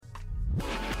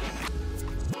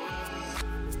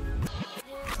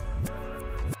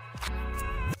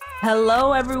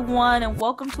Hello, everyone, and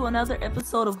welcome to another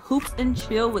episode of Hoops and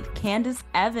Chill with Candice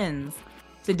Evans.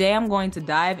 Today, I'm going to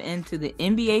dive into the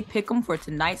NBA pick'em for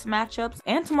tonight's matchups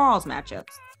and tomorrow's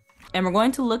matchups. And we're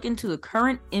going to look into the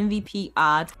current MVP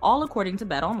odds, all according to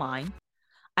BetOnline.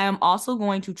 I am also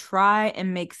going to try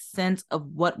and make sense of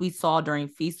what we saw during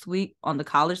Feast Week on the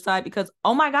college side because,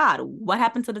 oh my God, what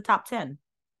happened to the top 10?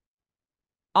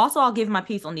 Also, I'll give my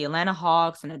piece on the Atlanta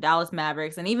Hawks and the Dallas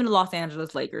Mavericks and even the Los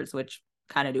Angeles Lakers, which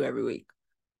kind of do every week.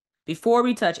 Before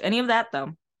we touch any of that,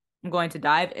 though, I'm going to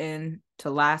dive into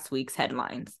last week's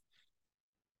headlines.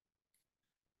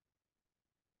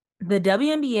 The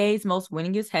WNBA's most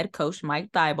winningest head coach, Mike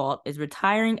Thibault, is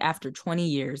retiring after 20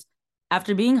 years.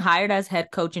 After being hired as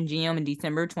head coach and GM in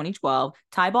December 2012,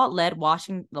 Thibault led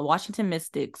the Washington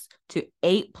Mystics to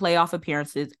 8 playoff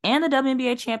appearances and the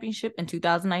WNBA championship in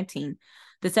 2019.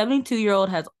 The 72-year-old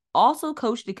has also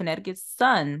coached the Connecticut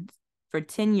Suns for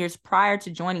 10 years prior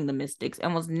to joining the Mystics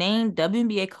and was named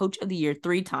WNBA Coach of the Year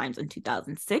 3 times in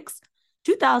 2006,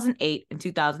 2008, and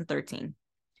 2013.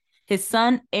 His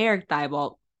son, Eric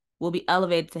Thibault, will be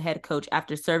elevated to head coach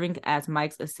after serving as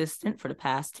Mike's assistant for the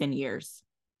past 10 years.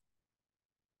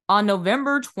 On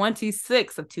November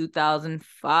 26th of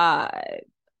 2005,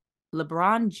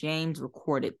 LeBron James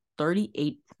recorded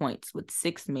 38 points with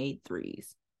 6 made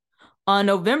threes. On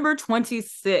November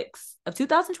 26th of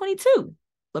 2022,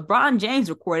 LeBron James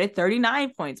recorded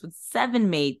 39 points with 7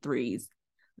 made threes.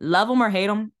 Love him or hate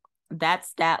him, that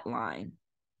stat line,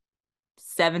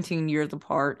 17 years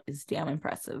apart, is damn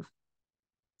impressive.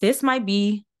 This might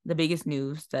be the biggest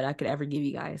news that I could ever give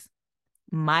you guys.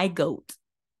 My GOAT,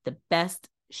 the best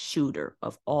shooter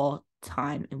of all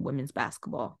time in women's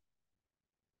basketball,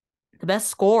 the best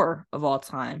scorer of all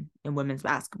time in women's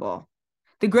basketball,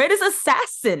 the greatest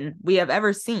assassin we have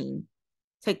ever seen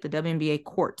take the WNBA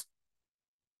court,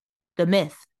 the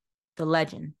myth, the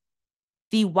legend,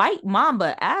 the white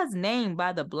mamba as named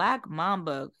by the black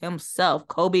mamba himself,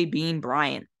 Kobe Bean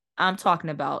Bryant. I'm talking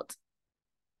about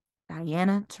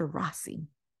Diana Taurasi.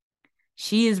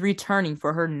 She is returning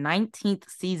for her 19th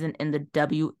season in the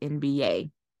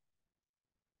WNBA.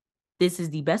 This is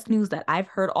the best news that I've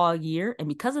heard all year, and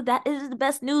because of that, it is the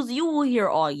best news you will hear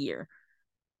all year.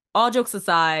 All jokes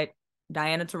aside,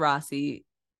 Diana Taurasi,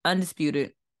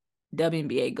 undisputed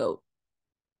WNBA GOAT.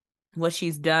 What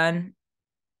she's done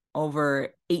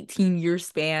over 18-year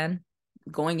span,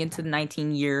 going into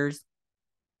 19 years,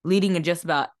 leading in just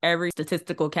about every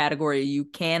statistical category you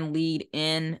can lead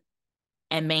in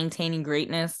and maintaining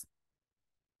greatness.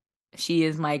 She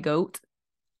is my GOAT.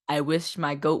 I wish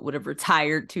my GOAT would have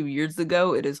retired 2 years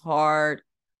ago. It is hard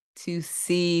to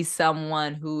see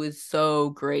someone who is so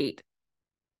great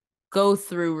go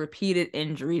through repeated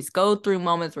injuries, go through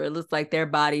moments where it looks like their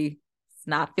body is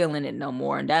not feeling it no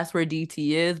more. And that's where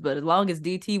DT is. But as long as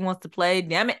DT wants to play,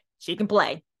 damn it, she can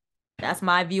play. That's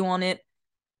my view on it.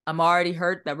 I'm already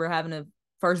hurt that we're having a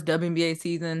first WNBA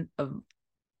season of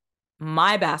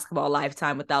my basketball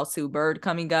lifetime without Sue Bird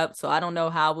coming up. So I don't know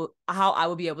how I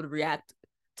would be able to react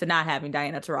to not having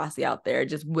Diana Taurasi out there. It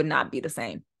just would not be the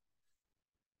same.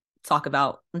 Talk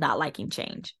about not liking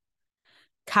change.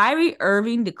 Kyrie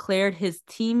Irving declared his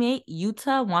teammate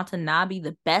Yuta Watanabe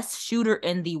the best shooter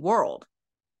in the world.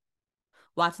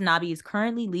 Watanabe is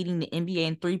currently leading the NBA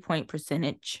in three-point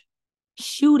percentage,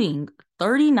 shooting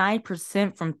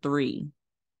 39% from three.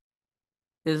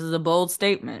 This is a bold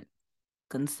statement,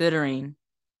 considering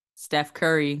Steph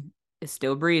Curry is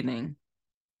still breathing.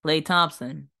 Klay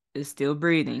Thompson is still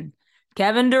breathing.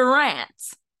 Kevin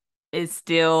Durant is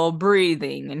still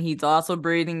breathing, and he's also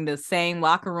breathing the same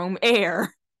locker room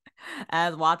air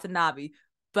as Watanabe.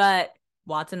 But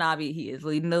Watanabe, he is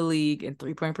leading the league in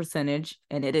three-point percentage,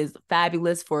 and it is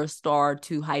fabulous for a star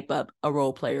to hype up a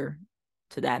role player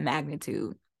to that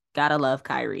magnitude. Gotta love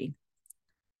Kyrie.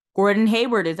 Gordon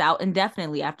Hayward is out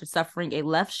indefinitely after suffering a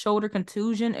left shoulder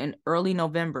contusion in early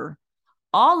November.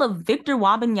 All of Victor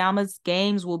Wembanyama's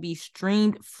games will be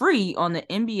streamed free on the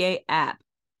NBA app.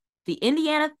 The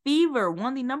Indiana Fever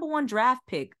won the #1 draft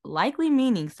pick, likely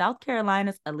meaning South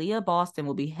Carolina's Aaliyah Boston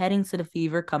will be heading to the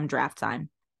Fever come draft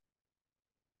time.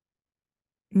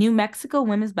 New Mexico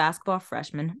women's basketball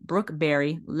freshman Brooke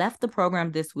Berry left the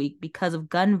program this week because of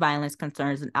gun violence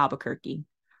concerns in Albuquerque.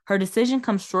 Her decision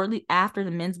comes shortly after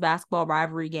the men's basketball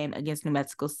rivalry game against New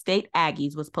Mexico State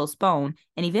Aggies was postponed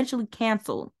and eventually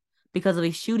canceled because of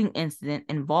a shooting incident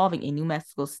involving a New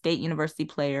Mexico State University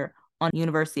player on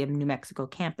University of New Mexico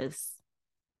campus.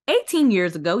 18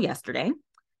 years ago yesterday,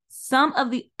 some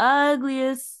of the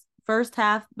ugliest first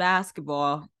half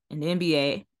basketball in the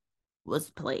NBA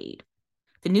was played.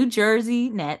 The New Jersey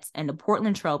Nets and the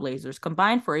Portland Trailblazers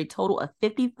combined for a total of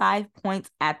 55 points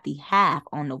at the half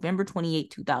on November 28,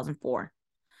 2004.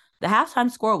 The halftime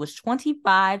score was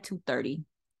 25-30.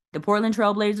 The Portland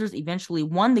Trailblazers eventually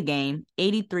won the game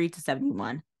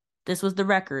 83-71. This was the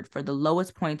record for the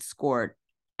lowest points scored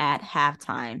at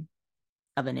halftime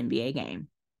of an NBA game.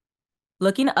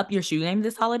 Looking to up your shoe game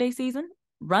this holiday season?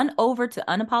 Run over to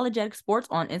Unapologetic Sports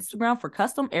on Instagram for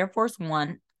custom Air Force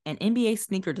One and NBA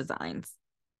sneaker designs.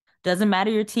 Doesn't matter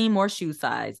your team or shoe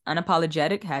size,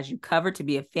 Unapologetic has you covered to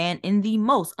be a fan in the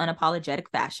most unapologetic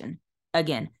fashion.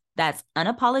 Again, that's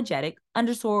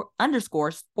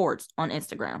unapologetic_sports on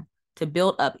Instagram to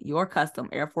build up your custom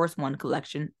Air Force One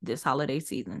collection this holiday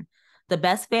season. The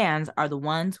best fans are the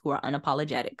ones who are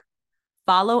unapologetic.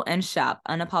 Follow and shop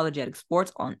Unapologetic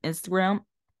Sports on Instagram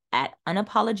at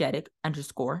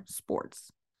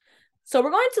unapologetic_sports. So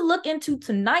we're going to look into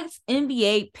tonight's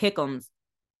NBA pick'ems.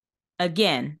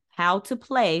 Again, how to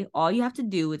play. All you have to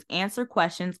do is answer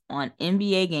questions on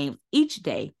NBA games each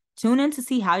day. Tune in to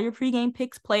see how your pregame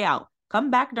picks play out.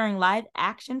 Come back during live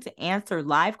action to answer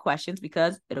live questions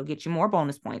because it'll get you more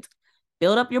bonus points.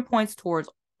 Build up your points towards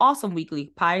awesome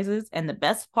weekly prizes, and the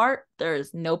best part, there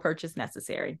is no purchase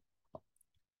necessary.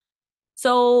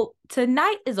 So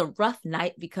tonight is a rough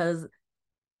night because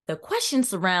the questions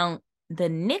surround the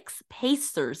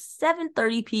Knicks-Pacers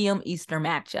 7:30 p.m. Eastern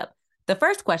matchup. The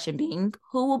first question being,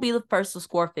 who will be the first to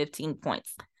score 15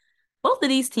 points? Both of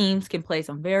these teams can play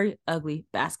some very ugly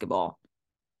basketball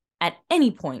at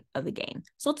any point of the game.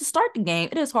 So to start the game,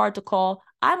 it is hard to call.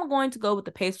 I'm going to go with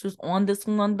the Pacers on this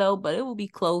one, though, but it will be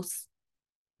close.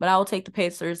 But I will take the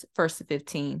Pacers first to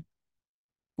 15.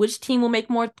 Which team will make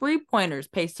more three-pointers,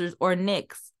 Pacers or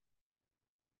Knicks?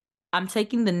 I'm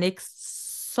taking the Knicks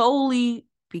solely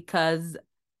because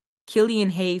Killian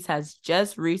Hayes has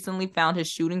just recently found his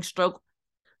shooting stroke.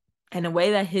 And the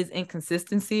way that his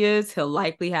inconsistency is, he'll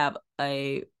likely have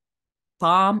a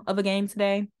bomb of a game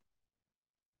today.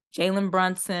 Jalen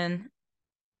Brunson,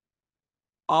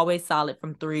 always solid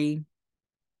from three.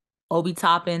 Obi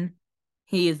Toppin,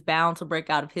 he is bound to break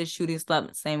out of his shooting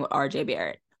slump. Same with RJ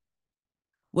Barrett.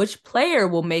 Which player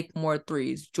will make more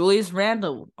threes, Julius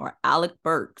Randle or Alec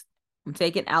Burks? I'm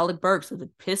taking Alec Burks of the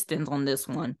Pistons on this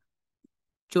one.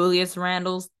 Julius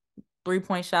Randle's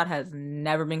three-point shot has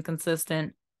never been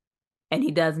consistent, and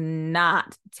he does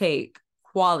not take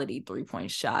quality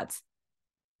three-point shots.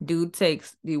 Dude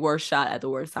takes the worst shot at the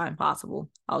worst time possible.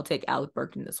 I'll take Alec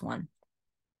Burks in this one.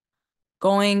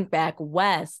 Going back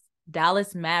west,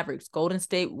 Dallas Mavericks, Golden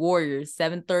State Warriors,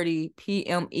 7:30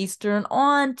 p.m. Eastern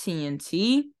on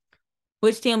TNT.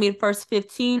 Which team will be the first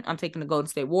 15? I'm taking the Golden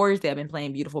State Warriors. They have been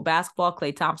playing beautiful basketball.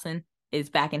 Klay Thompson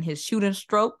is back in his shooting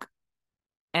stroke,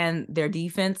 and their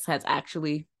defense has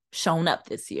actually shown up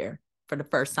this year for the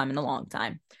first time in a long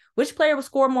time. Which player will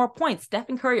score more points,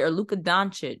 Stephen Curry or Luka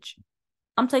Doncic?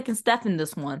 I'm taking Steph in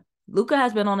this one. Luka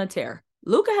has been on a tear.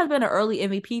 Luka has been an early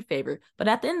MVP favorite, but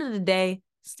at the end of the day,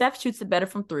 Steph shoots it better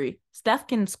from three. Steph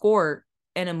can score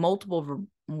in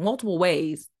multiple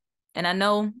ways. And I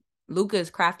know Luka is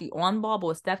crafty on ball, but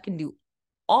what Steph can do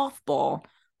off ball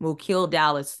will kill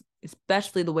Dallas,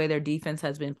 especially the way their defense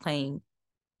has been playing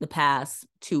the past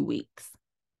 2 weeks.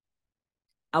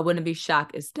 I wouldn't be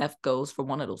shocked if Steph goes for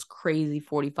one of those crazy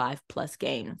 45-plus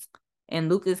games. And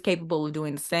Luka is capable of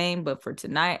doing the same, but for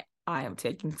tonight, I am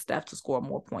taking Steph to score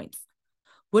more points.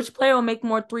 Which player will make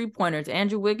more three-pointers,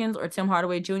 Andrew Wiggins or Tim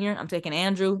Hardaway Jr.? I'm taking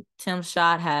Andrew. Tim's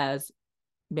shot has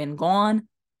been gone.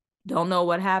 Don't know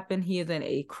what happened. He is in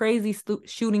a crazy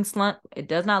shooting slump. It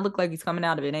does not look like he's coming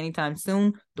out of it anytime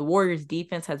soon. The Warriors'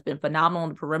 defense has been phenomenal on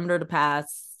the perimeter the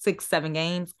past 6-7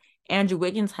 games. Andrew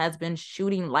Wiggins has been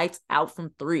shooting lights out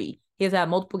from three. He has had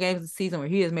multiple games this season where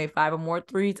he has made 5 or more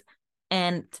threes.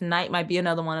 And tonight might be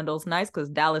another one of those nights because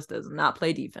Dallas does not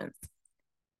play defense.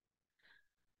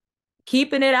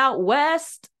 Keeping it out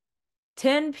west,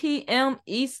 10 p.m.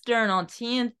 Eastern on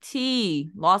TNT.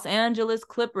 Los Angeles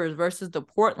Clippers versus the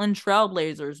Portland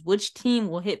Trailblazers. Which team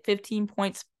will hit 15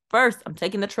 points first? I'm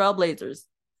taking the Trailblazers.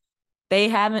 They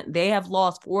have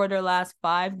lost 4 of their last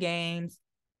 5 games.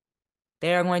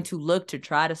 They are going to look to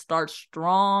try to start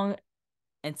strong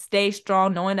and stay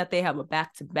strong, knowing that they have a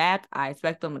back-to-back. I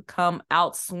expect them to come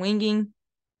out swinging.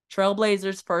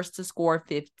 Trailblazers first to score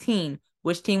 15.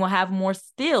 Which team will have more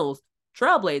steals?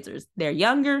 Trailblazers. They're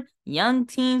younger. Young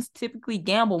teams typically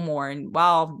gamble more. And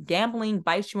while gambling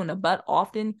bites you in the butt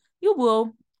often, you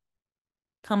will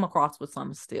come across with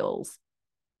some steals.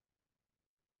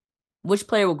 Which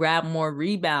player will grab more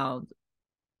rebounds?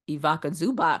 Ivica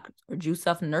Zubac or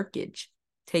Jusuf Nurkic?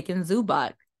 Taking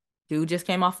Zubac. Dude just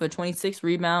came off a 26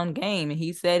 rebound game, and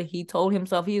he told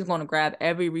himself he's going to grab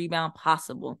every rebound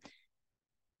possible.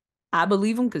 I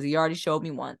believe him because he already showed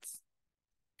me once.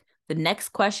 The next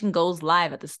question goes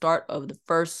live at the start of the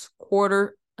first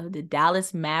quarter of the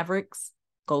Dallas Mavericks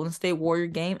Golden State Warrior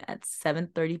game at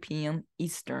 7:30 p.m.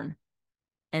 Eastern.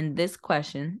 And this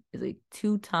question is a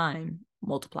 2-time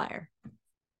multiplier.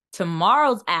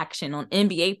 Tomorrow's action on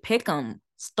NBA Pick'em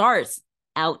starts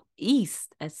out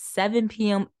east at 7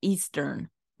 p.m. Eastern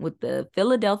with the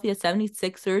Philadelphia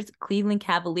 76ers, Cleveland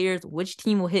Cavaliers. Which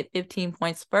team will hit 15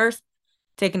 points first?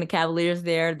 Taking the Cavaliers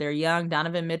there. They're young.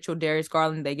 Donovan Mitchell, Darius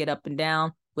Garland, they get up and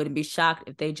down. Wouldn't be shocked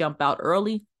if they jump out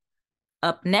early.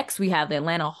 Up next, we have the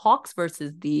Atlanta Hawks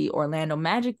versus the Orlando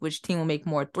Magic. Which team will make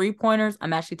more three-pointers?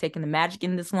 I'm actually taking the Magic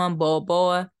in this one.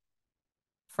 Boa,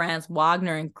 Franz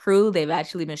Wagner, and crew. They've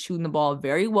actually been shooting the ball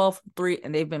very well from three,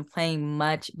 and they've been playing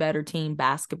much better team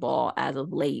basketball as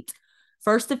of late.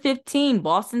 First to 15,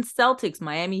 Boston Celtics,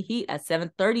 Miami Heat at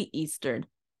 7:30 Eastern.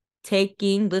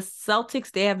 Taking the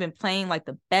Celtics, they have been playing like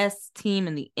the best team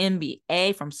in the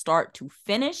NBA from start to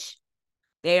finish.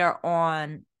 They are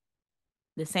on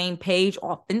the same page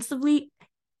offensively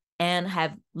and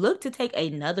have looked to take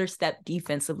another step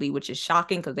defensively, which is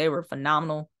shocking because they were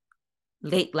phenomenal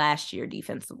late last year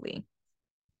defensively.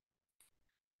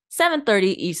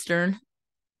 7:30 Eastern,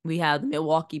 we have the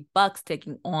Milwaukee Bucks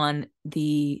taking on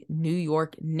the New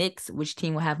York Knicks. Which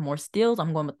team will have more steals?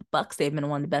 I'm going with the Bucks. They've been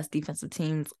one of the best defensive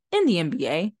teams in the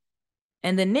NBA.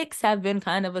 And the Knicks have been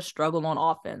kind of a struggle on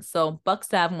offense. So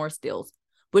Bucks have more steals.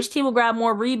 Which team will grab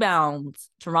more rebounds?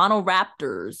 Toronto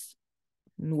Raptors,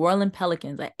 New Orleans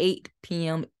Pelicans at 8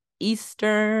 p.m.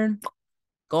 Eastern.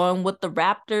 Going with the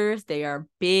Raptors. They are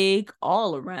big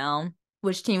all around.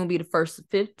 Which team will be the first to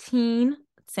 15?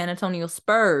 San Antonio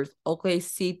Spurs,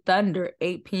 OKC Thunder,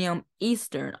 8 p.m.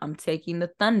 Eastern. I'm taking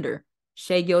the Thunder.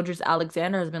 Shai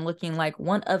Gilgeous-Alexander has been looking like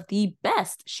one of the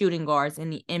best shooting guards in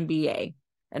the NBA.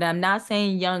 And I'm not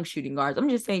saying young shooting guards. I'm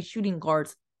just saying shooting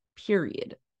guards,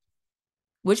 period.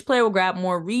 Which player will grab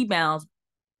more rebounds?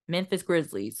 Memphis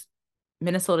Grizzlies,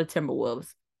 Minnesota Timberwolves,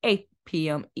 8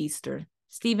 p.m. Eastern.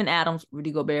 Steven Adams,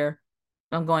 Rudy Gobert.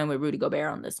 I'm going with Rudy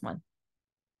Gobert on this one.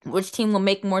 Which team will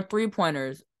make more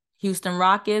three-pointers? Houston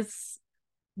Rockets,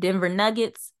 Denver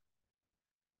Nuggets.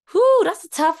 Whew, that's a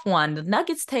tough one. The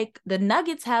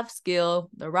Nuggets have skill.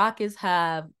 The Rockets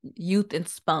have youth and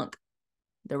spunk.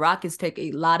 The Rockets take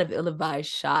a lot of ill-advised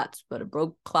shots, but a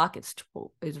broke clock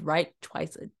is right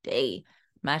twice a day.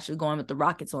 I'm actually going with the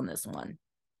Rockets on this one.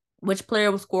 Which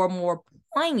player will score more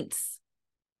points?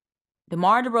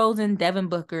 DeMar DeRozan, Devin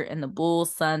Booker, and the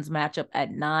Bulls-Suns matchup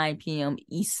at 9 p.m.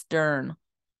 Eastern.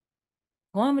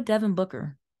 Going with Devin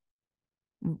Booker.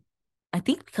 I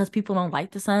think because people don't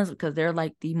like the Suns because they're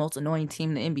like the most annoying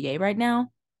team in the NBA right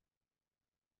now.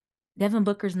 Devin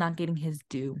Booker's not getting his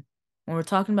due. When we're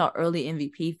talking about early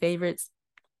MVP favorites,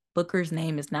 Booker's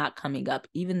name is not coming up,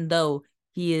 even though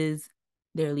he is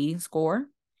their leading scorer.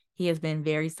 He has been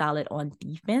very solid on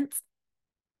defense,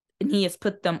 and he has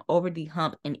put them over the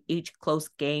hump in each close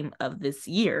game of this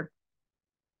year.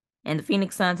 And the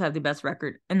Phoenix Suns have the best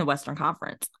record in the Western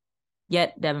Conference.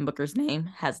 Yet Devin Booker's name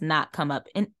has not come up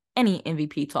in any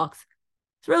MVP talks.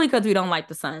 It's really because we don't like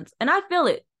the Suns. And I feel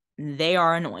it. They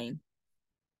are annoying.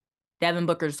 Devin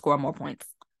Booker to score more points.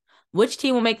 Which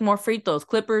team will make more free throws?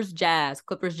 Clippers, Jazz.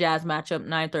 Clippers, Jazz matchup,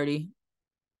 9:30.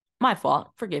 My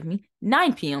fault. Forgive me.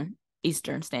 9 p.m.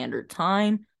 Eastern Standard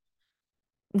Time.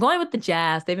 Going with the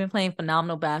Jazz. They've been playing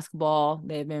phenomenal basketball.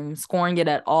 They've been scoring it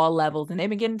at all levels, and they've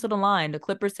been getting to the line. The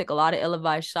Clippers take a lot of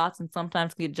ill-advised shots and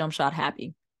sometimes get jump shot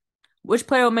happy. Which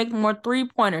player will make more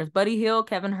three-pointers? Buddy Hield,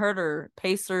 Kevin Huerter,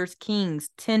 Pacers, Kings,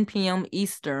 10 p.m.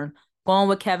 Eastern. Going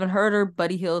with Kevin Huerter.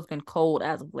 Buddy Hield's been cold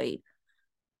as of late.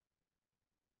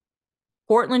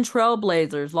 Portland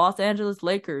Trailblazers, Los Angeles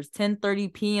Lakers,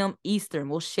 10:30 p.m. Eastern.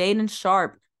 Will Shaedon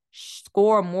Sharpe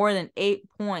score more than 8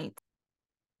 points?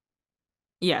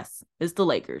 Yes, it's the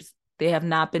Lakers. They have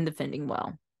not been defending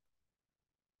well.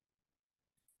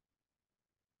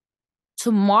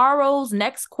 Tomorrow's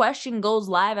next question goes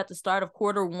live at the start of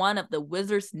quarter one of the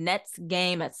Wizards-Nets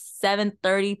game at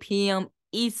 7:30 p.m.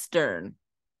 Eastern.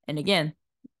 And again,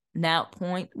 that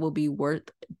point will be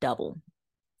worth double.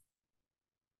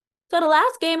 So the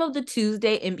last game of the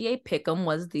Tuesday NBA Pick'em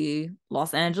was the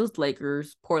Los Angeles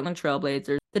Lakers, Portland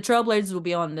Trailblazers. The Trailblazers will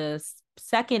be on the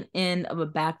second end of a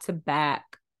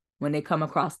back-to-back when they come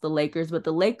across the Lakers, but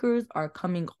the Lakers are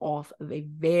coming off of a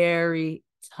very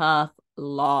tough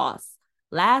loss.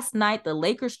 Last night, the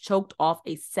Lakers choked off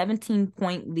a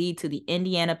 17-point lead to the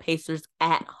Indiana Pacers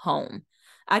at home.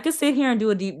 I could sit here and do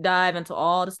a deep dive into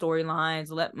all the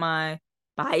storylines, let my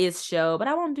bias show, but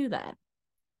I won't do that.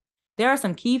 There are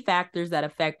some key factors that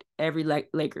affect every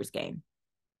Lakers game.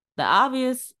 The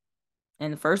obvious,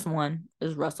 and the first one,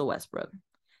 is Russell Westbrook.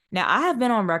 Now, I have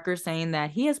been on record saying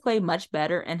that he has played much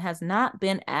better and has not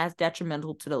been as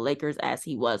detrimental to the Lakers as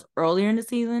he was earlier in the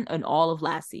season and all of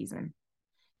last season.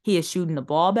 He is shooting the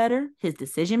ball better, his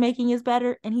decision-making is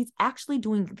better, and he's actually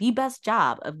doing the best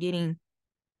job of getting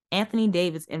Anthony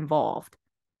Davis involved.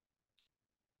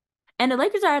 And the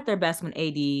Lakers are at their best when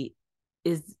AD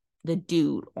is the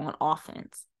dude on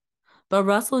offense. But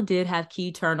Russell did have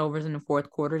key turnovers in the fourth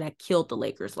quarter that killed the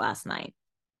Lakers last night.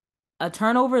 A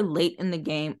turnover late in the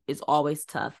game is always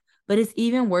tough, but it's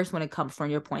even worse when it comes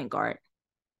from your point guard.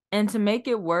 And to make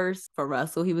it worse for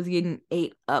Russell, he was getting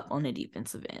ate up on the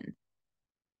defensive end.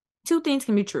 Two things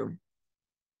can be true.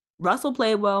 Russell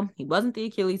played well. He wasn't the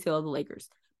Achilles heel of the Lakers,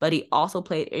 but he also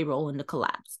played a role in the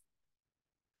collapse.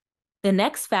 The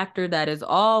next factor that is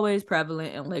always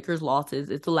prevalent in Lakers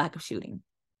losses is the lack of shooting.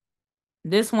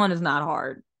 This one is not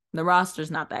hard. The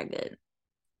roster's not that good.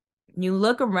 You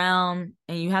look around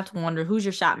and you have to wonder, who's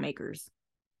your shot makers?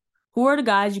 Who are the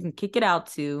guys you can kick it out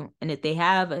to? And if they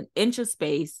have an inch of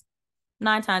space,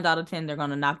 9 times out of 10, they're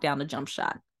going to knock down the jump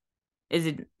shot. Is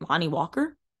it Lonnie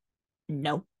Walker?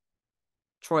 No.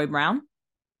 Troy Brown?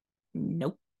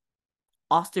 Nope.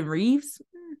 Austin Reeves?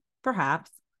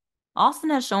 Perhaps. Austin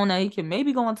has shown that he can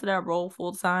maybe go into that role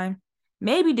full time.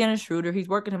 Maybe Dennis Schroeder. He's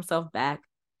working himself back.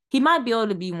 He might be able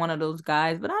to be one of those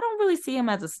guys, but I don't really see him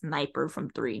as a sniper from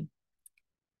 3.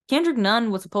 Kendrick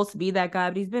Nunn was supposed to be that guy,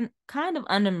 but he's been kind of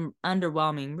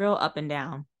underwhelming, real up and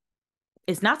down.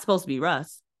 It's not supposed to be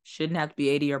Russ. Shouldn't have to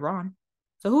be AD or Bron.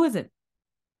 So who is it?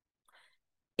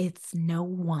 It's no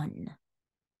one.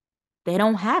 They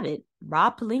don't have it.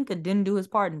 Rob Pelinka didn't do his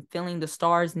part in filling the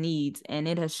Stars' needs, and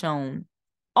it has shown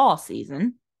all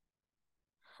season.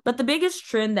 But the biggest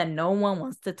trend that no one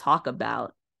wants to talk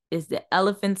about is the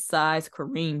elephant-sized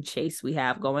Kareem chase we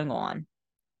have going on.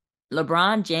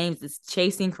 LeBron James is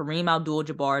chasing Kareem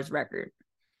Abdul-Jabbar's record,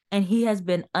 and he has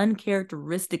been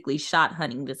uncharacteristically shot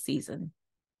hunting this season.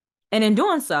 And in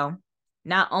doing so,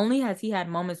 not only has he had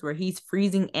moments where he's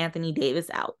freezing Anthony Davis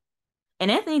out, and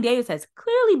Anthony Davis has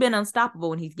clearly been unstoppable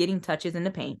when he's getting touches in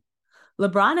the paint,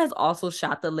 LeBron has also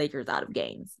shot the Lakers out of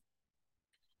games.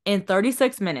 In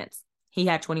 36 minutes, he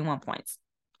had 21 points.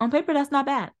 On paper, that's not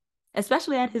bad,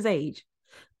 especially at his age.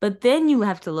 But then you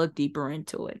have to look deeper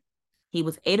into it. He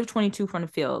was 8 of 22 from the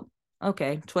field.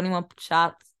 Okay,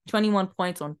 21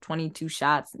 points on 22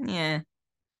 shots. Yeah.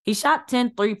 He shot 10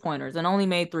 3-pointers and only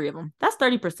made 3 of them. That's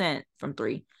 30% from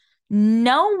 3.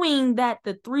 Knowing that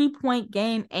the 3-point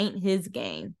game ain't his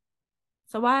game.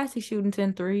 So why is he shooting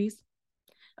 10 threes?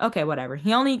 Okay, whatever.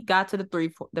 He only got to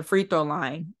the free throw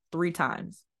line 3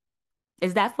 times.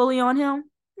 Is that fully on him?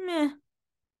 Meh.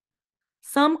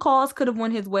 Some calls could have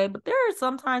went his way, but there are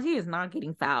sometimes he is not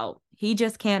getting fouled. He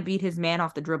just can't beat his man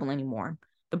off the dribble anymore.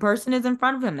 The person is in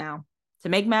front of him now. To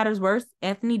make matters worse,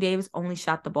 Anthony Davis only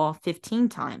shot the ball 15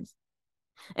 times.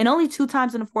 And only 2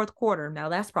 times in the fourth quarter. Now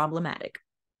that's problematic.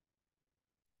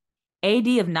 AD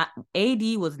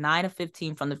was 9 of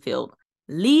 15 from the field,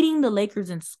 leading the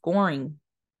Lakers in scoring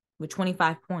with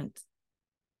 25 points.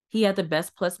 He had the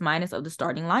best plus-minus of the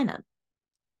starting lineup.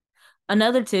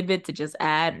 Another tidbit to just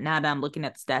add, now that I'm looking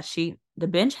at the stat sheet, the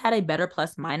bench had a better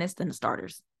plus-minus than the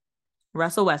starters.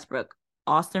 Russell Westbrook,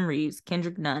 Austin Reeves,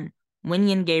 Kendrick Nunn,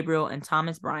 Wenyen Gabriel, and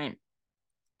Thomas Bryant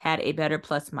had a better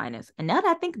plus-minus. And now that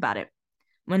I think about it,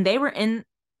 when they were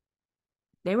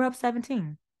up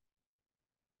 17.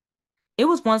 It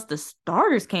was once the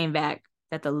starters came back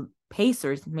that the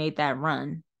Pacers made that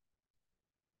run.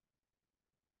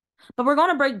 But we're going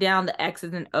to break down the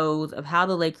X's and O's of how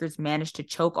the Lakers managed to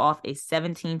choke off a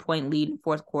 17-point lead in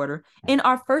fourth quarter in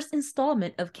our first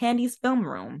installment of Candice Film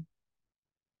Room.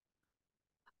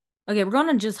 Okay, we're going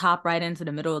to just hop right into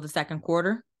the middle of the second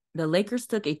quarter. The Lakers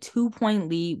took a 2-point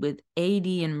lead with AD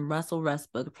and Russell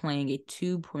Westbrook playing a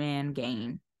 2-man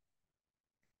game.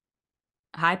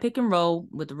 High pick and roll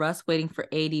with Russ waiting for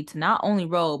AD to not only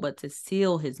roll, but to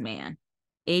seal his man.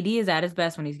 AD is at his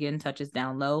best when he's getting touches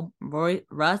down low.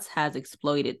 Russ has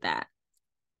exploited that.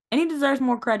 And he deserves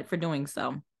more credit for doing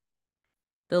so.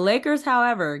 The Lakers,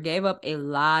 however, gave up a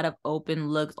lot of open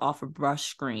looks off of brush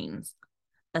screens.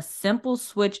 A simple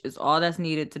switch is all that's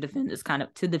needed to defend this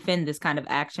kind of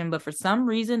action, but for some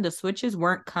reason, the switches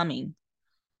weren't coming.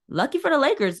 Lucky for the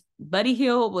Lakers, Buddy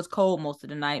Hield was cold most of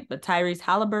the night, but Tyrese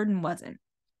Halliburton wasn't.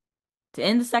 To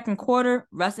end the second quarter,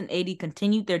 Russ and AD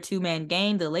continued their 2-man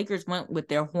game. The Lakers went with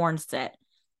their horn set.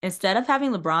 Instead of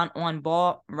having LeBron on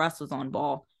ball, Russ was on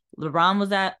ball. LeBron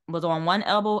was on one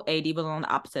elbow, AD was on the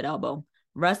opposite elbow.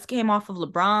 Russ came off of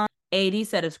LeBron, AD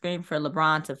set a screen for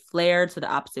LeBron to flare to the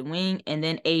opposite wing, and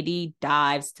then AD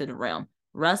dives to the rim.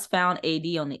 Russ found AD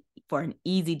for an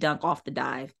easy dunk off the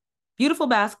dive. Beautiful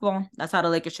basketball. That's how the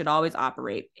Lakers should always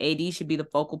operate. AD should be the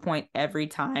focal point every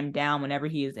time down whenever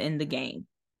he is in the game.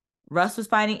 Russ was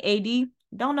fighting AD.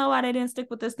 Don't know why they didn't stick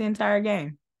with this the entire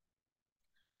game.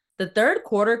 The third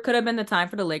quarter could have been the time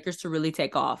for the Lakers to really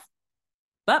take off.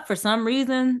 But for some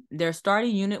reason, their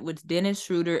starting unit with Dennis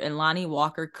Schroeder and Lonnie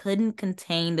Walker couldn't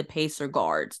contain the Pacer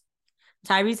guards.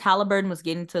 Tyrese Halliburton was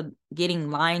getting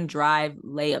line drive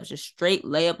layups, just straight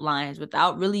layup lines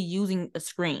without really using a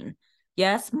screen.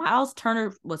 Yes, Miles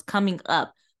Turner was coming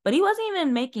up, but he wasn't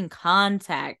even making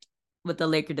contact with the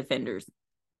Laker defenders.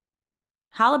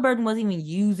 Halliburton wasn't even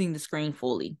using the screen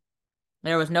fully.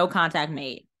 There was no contact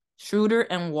made. Schroeder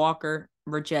and Walker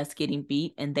were just getting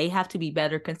beat, and they have to be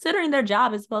better considering their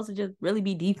job is supposed to just really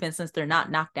be defense since they're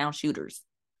not knockdown shooters.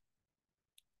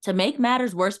 To make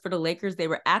matters worse for the Lakers, they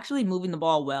were actually moving the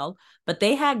ball well, but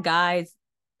they had guys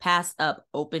pass up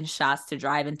open shots to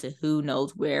drive into who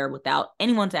knows where without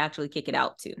anyone to actually kick it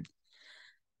out to.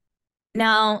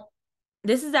 Now,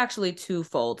 this is actually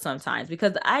twofold sometimes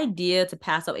because the idea to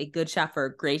pass up a good shot for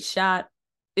a great shot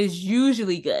is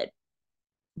usually good,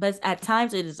 but at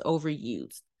times it is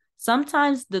overused.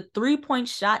 Sometimes the three-point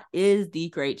shot is the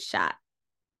great shot.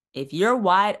 If you're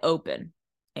wide open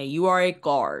and you are a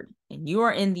guard and you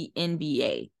are in the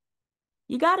NBA,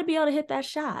 you got to be able to hit that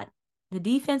shot. The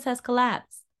defense has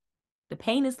collapsed. The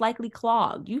paint is likely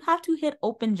clogged. You have to hit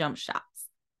open jump shots.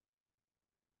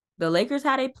 The Lakers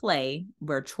had a play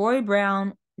where Troy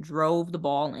Brown drove the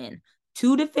ball in.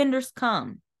 Two defenders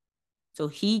come. So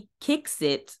he kicks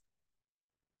it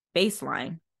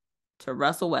baseline to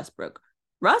Russell Westbrook.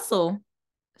 Russell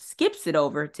skips it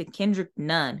over to Kendrick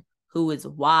Nunn, who is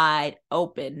wide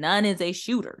open. Nunn is a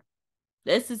shooter.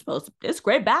 This is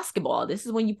great basketball. This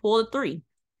is when you pull the three.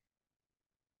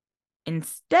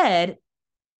 Instead,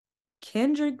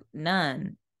 Kendrick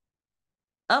Nunn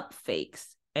up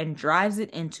fakes and drives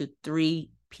it into three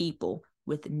people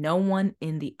with no one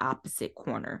in the opposite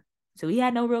corner. So he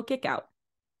had no real kick out.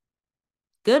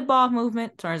 Good ball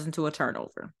movement turns into a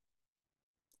turnover.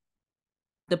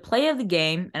 The play of the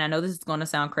game, and I know this is going to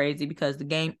sound crazy because the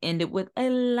game ended with a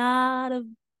lot of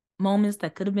moments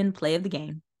that could have been play of the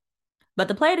game. But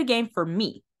the play of the game for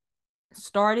me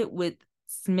started with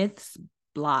Smith's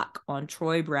block on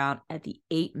Troy Brown at the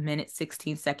 8-minute,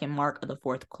 16-second mark of the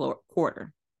fourth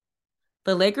quarter.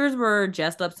 The Lakers were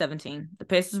just up 17. The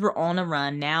Pacers were on a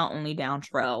run, now only down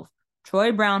 12.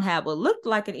 Troy Brown had what looked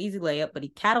like an easy layup, but he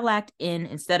Cadillac in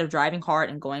instead of driving hard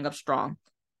and going up strong.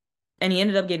 And he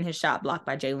ended up getting his shot blocked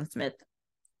by Jalen Smith.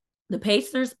 The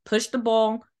Pacers pushed the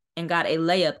ball and got a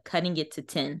layup, cutting it to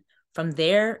 10. From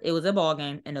there, it was a ball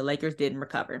game, and the Lakers didn't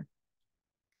recover.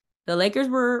 The Lakers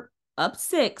were up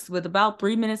 6 with about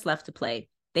 3 minutes left to play.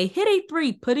 They hit a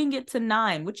 3, putting it to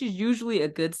 9, which is usually a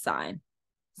good sign.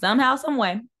 Somehow,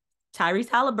 someway, Tyrese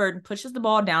Halliburton pushes the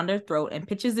ball down their throat and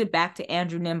pitches it back to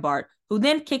Andrew Nembhard, who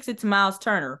then kicks it to Miles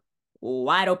Turner,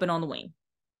 wide open on the wing.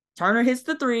 Turner hits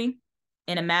the 3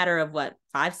 in a matter of,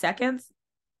 5 seconds?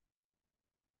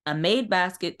 A made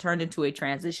basket turned into a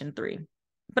transition 3.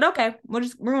 But okay, we're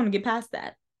going to get past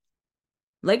that.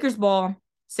 Lakers ball,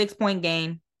 6-point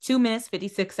game, 2 minutes,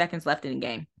 56 seconds left in the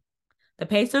game. The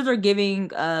Pacers are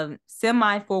giving a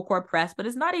semi-full court press, but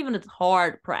it's not even a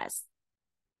hard press.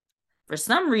 For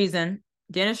some reason,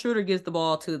 Dennis Schroeder gives the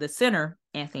ball to the center,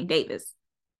 Anthony Davis.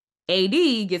 AD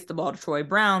gets the ball to Troy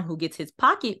Brown, who gets his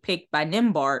pocket picked by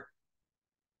Nembhard.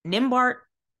 Nembhard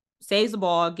saves the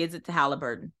ball, gives it to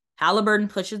Halliburton. Halliburton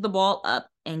pushes the ball up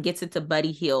and gets it to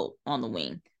Buddy Hield on the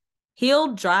wing.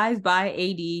 Hield drives by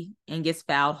AD and gets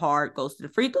fouled hard, goes to the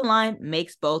free throw line,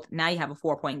 makes both. Now you have a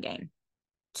 4-point game.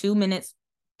 2 minutes,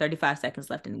 35 seconds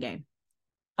left in the game.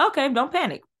 Okay, don't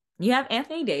panic. You have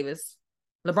Anthony Davis,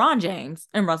 LeBron James,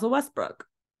 and Russell Westbrook.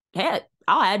 Heck,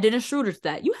 I'll add Dennis Schroeder to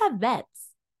that. You have vets.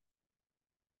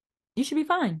 You should be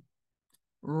fine.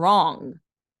 Wrong.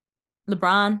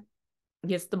 LeBron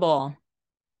gets the ball.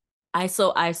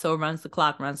 ISO, runs the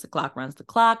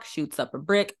clock, shoots up a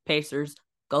brick. Pacers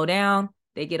go down.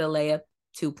 They get a layup,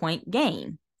 2-point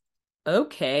game.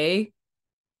 Okay.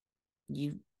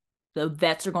 The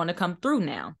vets are going to come through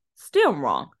now. Still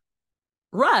wrong.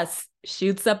 Russ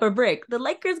shoots up a brick. The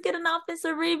Lakers get an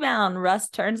offensive rebound. Russ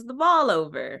turns the ball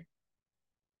over.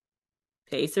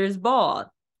 Pacers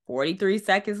ball. 43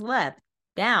 seconds left.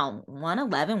 Down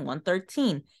 111,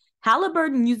 113.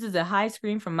 Halliburton uses a high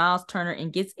screen from Miles Turner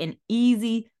and gets an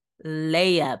easy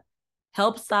layup.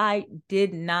 Help side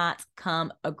did not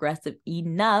come aggressive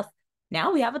enough.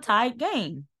 Now we have a tied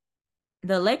game.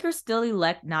 The Lakers still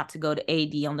elect not to go to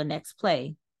AD on the next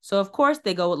play. So, of course,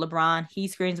 they go with LeBron. He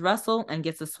screens Russell and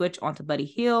gets a switch onto Buddy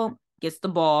Hield, gets the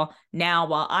ball. Now,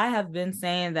 while I have been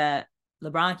saying that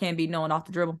LeBron can't be no one off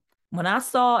the dribble, when I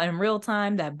saw in real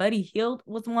time that Buddy Hield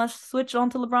was one switch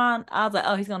onto LeBron, I was like,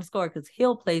 oh, he's going to score because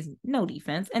Hield plays no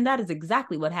defense. And that is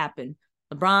exactly what happened.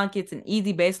 LeBron gets an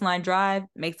easy baseline drive,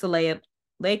 makes a layup.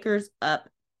 Lakers up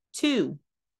 2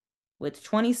 with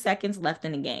 20 seconds left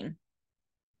in the game.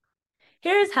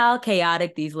 Here's how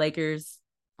chaotic these Lakers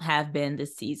have been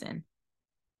this season.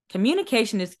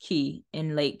 Communication is key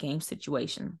in late game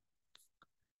situations.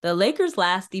 The Lakers'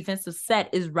 last defensive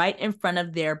set is right in front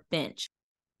of their bench.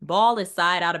 Ball is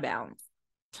side out of bounds.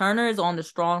 Turner is on the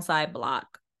strong side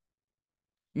block.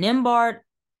 Nembhard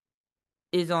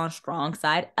is on strong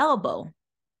side elbow.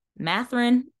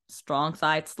 Mathurin, strong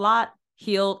side slot.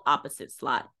 Hield, opposite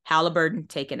slot. Halliburton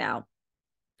taken out.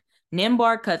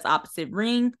 Nembhard cuts opposite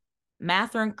ring.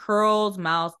 Mathurin curls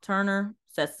Miles Turner,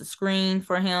 sets the screen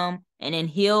for him, and then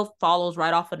Hield follows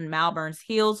right off of Malburn's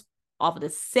heels off of the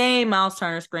same Miles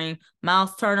Turner screen.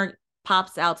 Miles Turner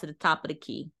pops out to the top of the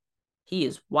key. He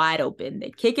is wide open. They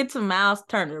kick it to Miles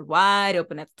Turner, wide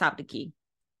open at the top of the key.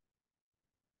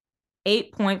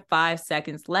 8.5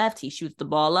 seconds left. He shoots the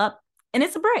ball up, and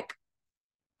it's a brick.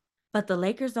 But the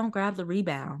Lakers don't grab the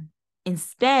rebound.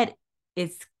 Instead,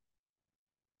 it's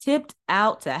tipped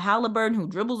out to Halliburton, who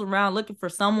dribbles around looking for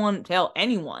someone to tell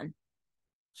anyone.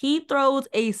 He throws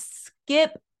a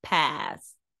skip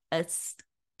pass. A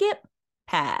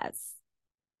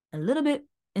little bit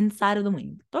inside of the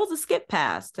wing. Throws a skip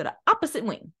pass to the opposite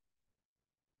wing.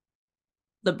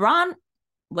 LeBron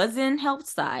was in help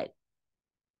side.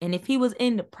 And if he was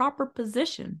in the proper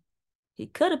position, he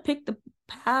could have picked the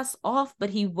pass off,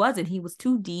 but he wasn't. He was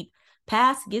too deep.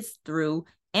 Pass gets through.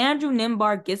 Andrew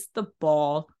Nembhard gets the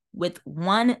ball with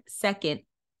 1 second,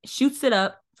 shoots it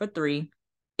up for 3.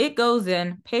 It goes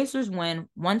in. Pacers win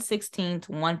 116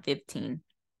 to 115.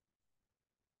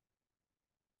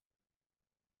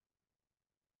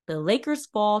 The Lakers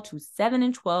fall to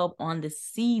 7-12 on the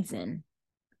season,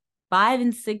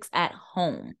 5-6 at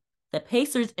home. The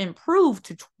Pacers improve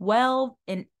to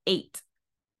 12-8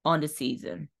 on the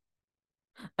season.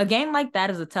 A game like that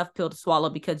is a tough pill to swallow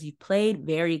because you played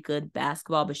very good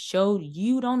basketball, but showed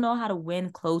you don't know how to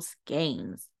win close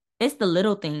games. It's the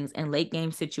little things in late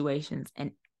game situations.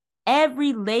 And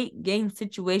every late game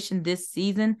situation this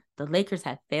season, the Lakers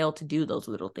have failed to do those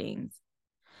little things.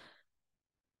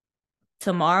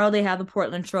 Tomorrow they have the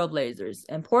Portland Trail Blazers,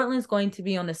 and Portland's going to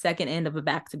be on the second end of a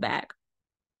back-to-back.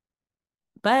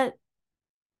 But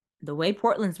the way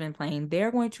Portland's been playing,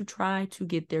 they're going to try to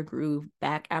get their groove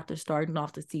back after starting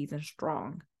off the season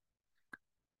strong.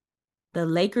 The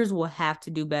Lakers will have to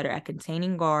do better at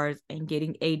containing guards and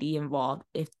getting AD involved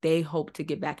if they hope to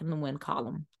get back in the win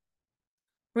column.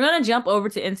 We're going to jump over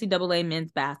to NCAA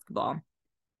men's basketball.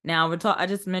 Now, I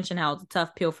just mentioned how it's a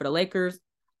tough pill for the Lakers.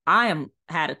 I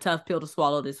had a tough pill to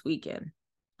swallow this weekend.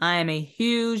 I am a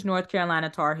huge North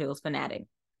Carolina Tar Heels fanatic.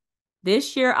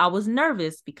 This year, I was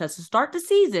nervous because to start the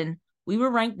season, we were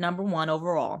ranked number 1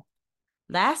 overall.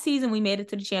 Last season, we made it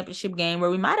to the championship game where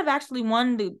we might have actually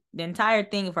won the entire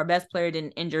thing if our best player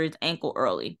didn't injure his ankle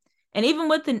early. And even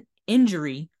with an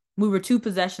injury, we were 2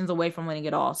 possessions away from winning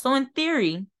it all. So in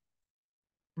theory,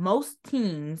 most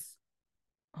teams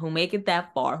who make it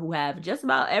that far, who have just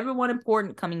about everyone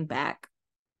important coming back,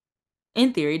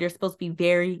 in theory, they're supposed to be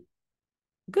very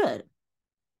good.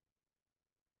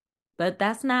 But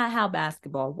that's not how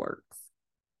basketball works,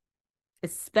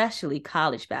 especially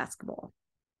college basketball.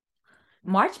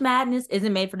 March Madness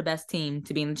isn't made for the best team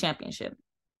to be in the championship.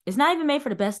 It's not even made for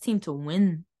the best team to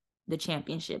win the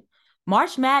championship.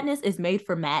 March Madness is made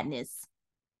for madness.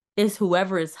 It's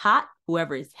whoever is hot,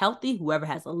 whoever is healthy, whoever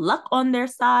has luck on their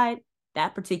side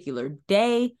that particular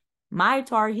day. My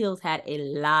Tar Heels had a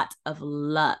lot of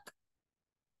luck.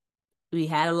 We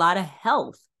had a lot of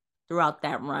health throughout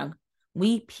that run.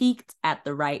 We peaked at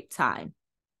the right time.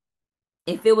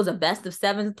 If it was a best of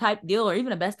 7 type deal or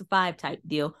even a best of 5 type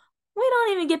deal, we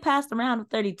don't even get past the round of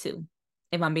 32,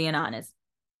 if I'm being honest.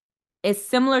 It's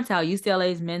similar to how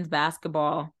UCLA's men's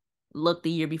basketball looked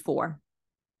the year before.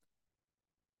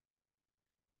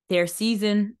 Their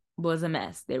season was a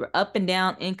mess. They were up and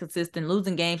down, inconsistent,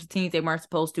 losing games to teams they weren't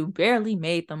supposed to, barely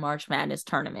made the March Madness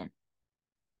tournament.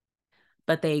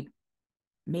 But they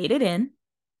made it in.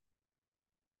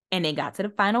 And they got to the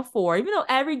Final Four, even though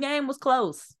every game was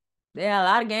close. There are a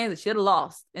lot of games that should have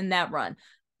lost in that run.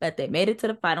 But they made it to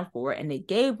the Final Four, and they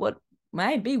gave what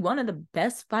might be one of the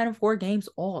best Final Four games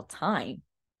all time.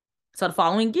 So the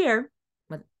following year,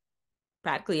 with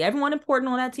practically everyone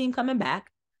important on that team coming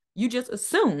back, you just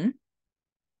assume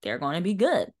they're going to be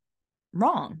good.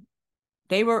 Wrong.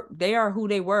 They are who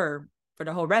they were for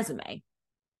the whole resume.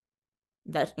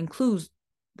 That includes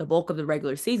the bulk of the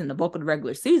regular season. The bulk of the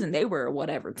regular season, they were a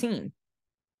whatever team.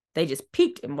 They just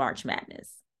peaked in March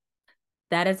Madness.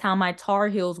 That is how my Tar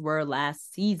Heels were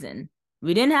last season.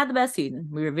 We didn't have the best season.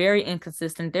 We were very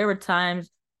inconsistent. There were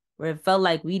times where it felt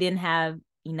like we didn't have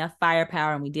enough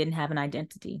firepower and we didn't have an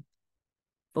identity.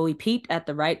 But we peaked at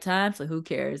the right time, so who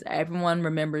cares? Everyone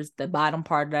remembers the bottom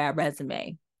part of that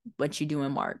resume, what you do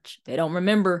in March. They don't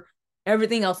remember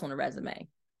everything else on the resume,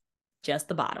 just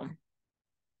the bottom.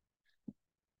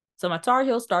 So my Tar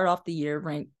Heels started off the year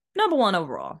ranked number 1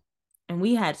 overall. And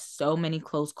we had so many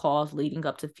close calls leading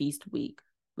up to Feast Week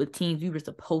with teams we were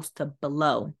supposed to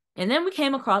blow. And then we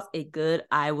came across a good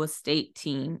Iowa State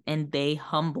team, and they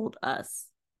humbled us.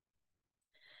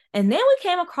 And then we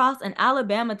came across an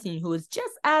Alabama team who is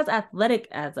just as athletic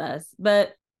as us,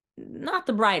 but not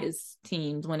the brightest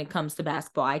teams when it comes to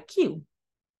basketball IQ.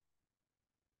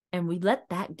 And we let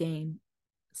that game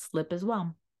slip as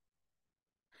well.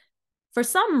 For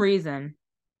some reason,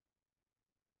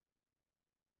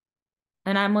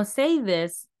 and I must say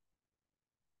this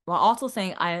while also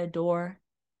saying I adore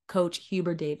Coach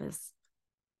Hubert Davis.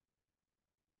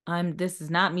 This is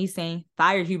not me saying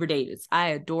fire Hubert Davis. I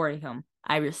adore him.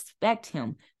 I respect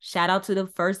him. Shout out to the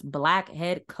first Black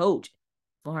head coach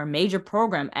for a major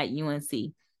program at UNC.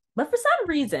 But for some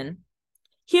reason,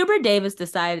 Hubert Davis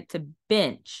decided to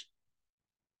bench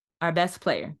our best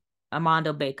player,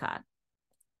 Armando Bacot.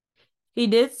 He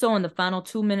did so in the final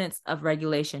 2 minutes of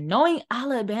regulation, knowing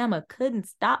Alabama couldn't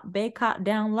stop Bacot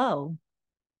down low.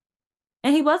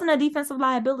 And he wasn't a defensive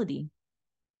liability.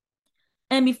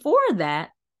 And before that,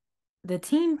 the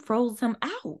team froze him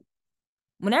out.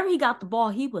 Whenever he got the ball,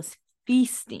 he was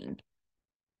feasting.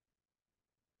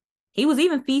 He was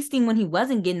even feasting when he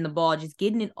wasn't getting the ball, just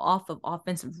getting it off of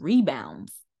offensive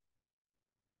rebounds.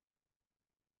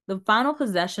 The final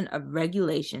possession of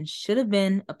regulation should have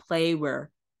been a play where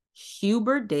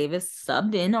Hubert Davis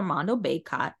subbed in Armando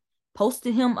Bacot,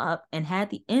 posted him up, and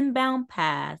had the inbound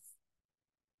pass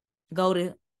go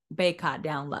to Bacot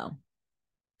down low.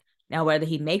 Now, whether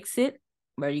he makes it,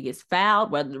 whether he gets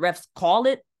fouled, whether the refs call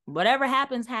it, whatever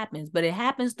happens, happens. But it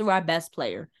happens through our best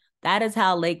player. That is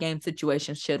how late game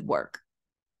situations should work.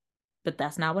 But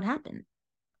that's not what happened.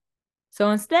 So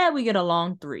instead, we get a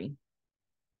long 3.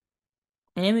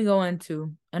 And then we go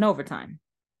into an overtime.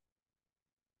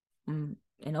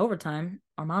 In overtime,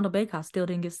 Armando Bacot still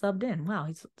didn't get subbed in. Wow,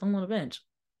 he's on the bench.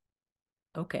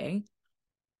 Okay.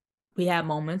 We had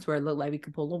moments where it looked like we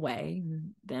could pull away.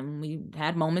 Then we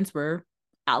had moments where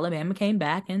Alabama came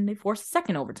back and they forced a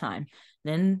second overtime.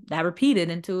 Then that repeated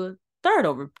into a third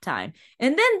overtime.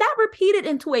 And then that repeated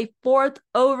into a fourth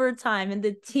overtime. And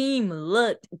the team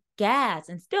looked gassed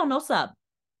and still no sub.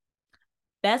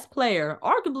 Best player,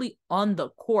 arguably on the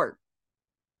court.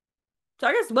 So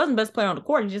I guess it wasn't best player on the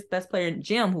court. He's just best player in the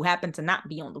gym who happened to not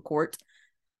be on the court.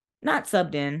 Not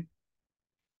subbed in.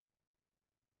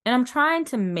 And I'm trying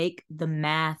to make the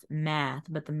math,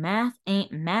 but the math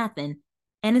ain't mathing.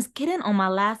 And it's getting on my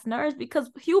last nerves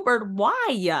because, Hubert,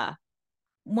 why?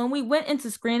 When we went into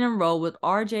screen and roll with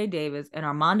R.J. Davis and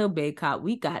Armando Bacot,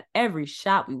 we got every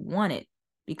shot we wanted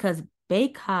because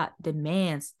Bacot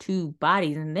demands 2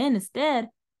 bodies. And then instead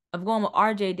of going with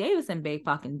R.J. Davis and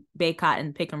Bacot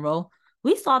in pick and roll,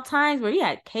 we saw times where he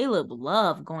had Caleb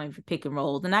Love going for pick and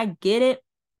rolls. And I get it.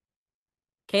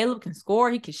 Caleb can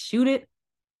score. He can shoot it.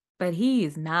 But he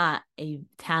is not a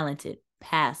talented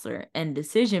passer, and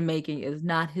decision-making is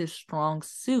not his strong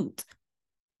suit.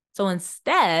 So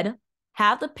instead,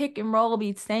 have the pick and roll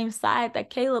be the same side that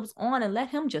Caleb's on and let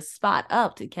him just spot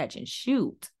up to catch and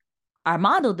shoot.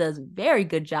 Armando does a very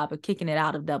good job of kicking it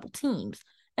out of double teams.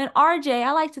 And RJ,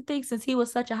 I like to think since he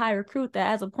was such a high recruit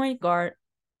that as a point guard,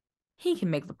 he can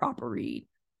make the proper read.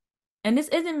 And this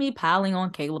isn't me piling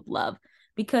on Caleb Love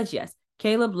because, yes,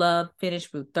 Caleb Love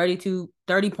finished with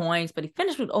 30 points, but he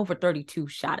finished with over 32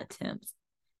 shot attempts.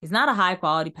 He's not a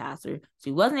high-quality passer, so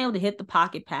he wasn't able to hit the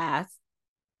pocket pass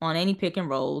on any pick and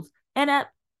rolls, and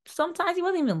sometimes he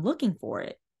wasn't even looking for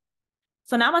it.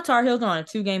 So now my Tar Heels are on a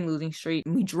 2-game losing streak,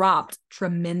 and we dropped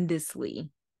tremendously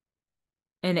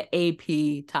in the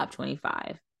AP Top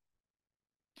 25.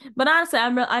 But honestly,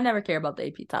 I never care about the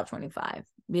AP Top 25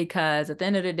 because at the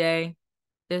end of the day,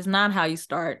 it's not how you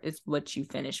start, it's what you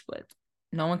finish with.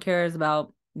 No one cares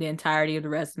about the entirety of the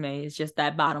resume. It's just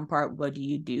that bottom part. What do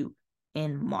you do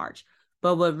in March?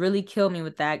 But what really killed me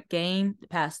with that game, the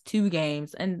past 2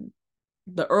 games, and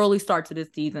the early start to this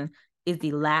season is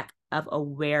the lack of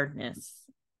awareness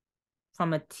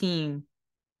from a team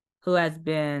who has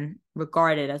been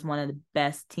regarded as one of the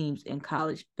best teams in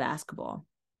college basketball.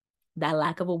 That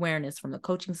lack of awareness from the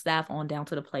coaching staff on down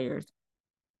to the players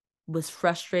was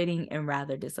frustrating and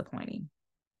rather disappointing.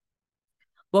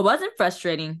 What wasn't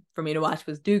frustrating for me to watch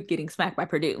was Duke getting smacked by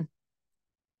Purdue.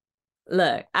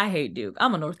 Look, I hate Duke.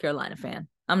 I'm a North Carolina fan.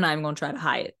 I'm not even going to try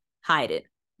to hide it.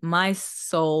 My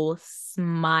soul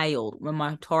smiled when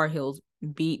my Tar Heels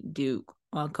beat Duke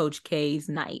on Coach K's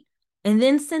night and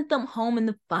then sent them home in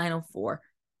the Final Four.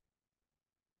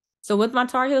 So with my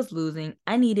Tar Heels losing,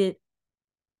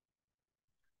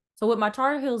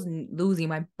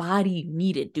 my body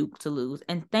needed Duke to lose.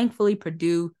 And thankfully,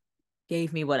 Purdue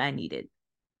gave me what I needed.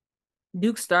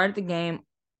 Duke started the game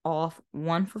off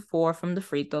 1 for 4 from the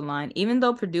free throw line. Even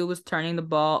though Purdue was turning the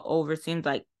ball over, seemed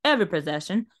like every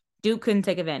possession, Duke couldn't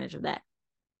take advantage of that.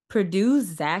 Purdue's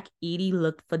Zach Edey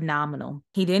looked phenomenal.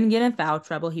 He didn't get in foul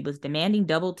trouble. He was demanding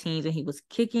double teams, and he was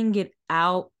kicking it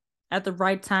out at the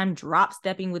right time, drop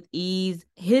stepping with ease,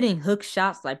 hitting hook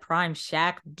shots like prime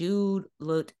Shaq. Dude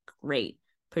looked great.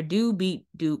 Purdue beat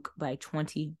Duke by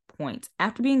 20 points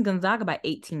after beating Gonzaga by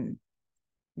 18.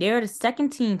 They're the second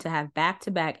team to have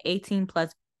back-to-back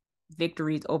 18-plus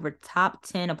victories over top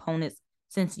 10 opponents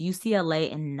since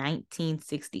UCLA in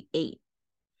 1968.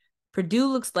 Purdue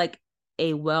looks like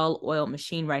a well-oiled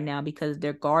machine right now because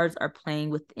their guards are playing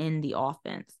within the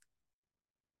offense.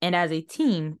 And as a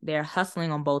team, they're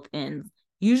hustling on both ends.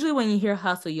 Usually when you hear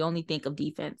hustle, you only think of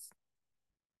defense.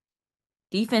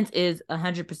 Defense is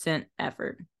 100%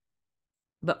 effort.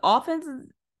 But offense is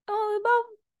about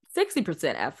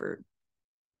 60% effort.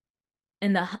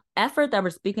 And the effort that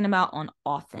we're speaking about on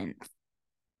offense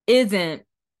isn't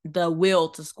the will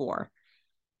to score.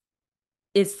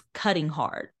 It's cutting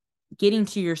hard, getting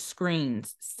to your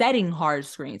screens, setting hard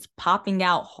screens, popping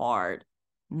out hard,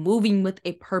 moving with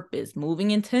a purpose,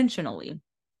 moving intentionally.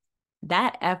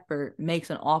 That effort makes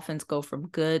an offense go from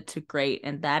good to great,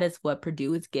 and that is what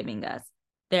Purdue is giving us.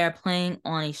 They are playing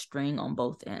on a string on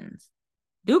both ends.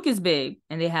 Duke is big,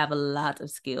 and they have a lot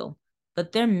of skill,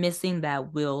 but they're missing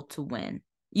that will to win.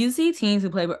 You see teams who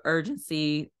play with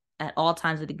urgency at all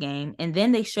times of the game, and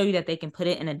then they show you that they can put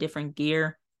it in a different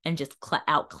gear and just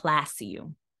outclass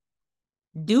you.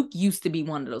 Duke used to be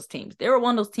one of those teams. They were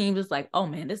one of those teams that's like, oh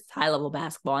man, this is high-level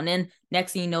basketball. And then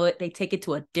next thing you know, they take it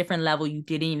to a different level you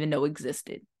didn't even know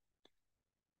existed.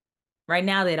 Right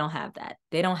now, they don't have that.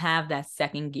 They don't have that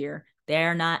second gear.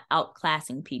 They're not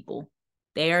outclassing people.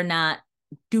 They are not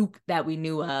Duke that we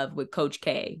knew of with Coach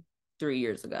K 3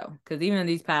 years ago. Because even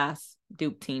these past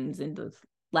Duke teams in the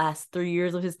last 3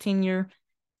 years of his tenure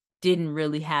didn't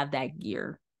really have that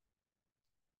gear.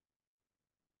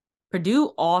 Purdue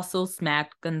also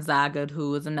smacked Gonzaga,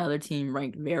 who was another team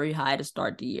ranked very high to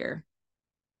start the year.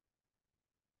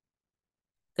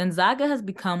 Gonzaga has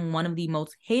become one of the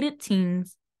most hated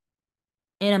teams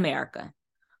in America,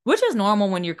 which is normal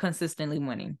when you're consistently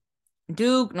winning.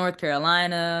 Duke, North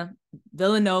Carolina,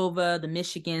 Villanova, the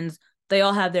Michigans, they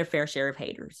all have their fair share of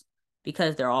haters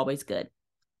because they're always good.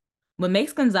 What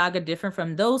makes Gonzaga different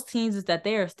from those teams is that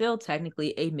they are still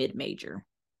technically a mid-major.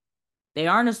 They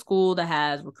aren't a school that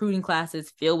has recruiting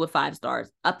classes filled with 5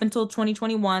 stars. Up until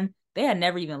 2021, they had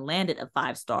never even landed a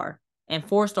 5-star, and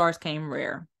 4 stars came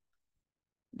rare.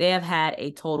 They have had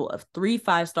a total of 3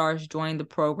 5-stars join the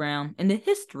program in the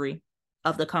history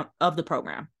of the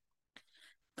program.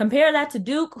 Compare that to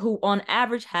Duke, who on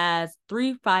average has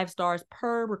 3 5-stars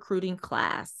per recruiting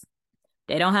class.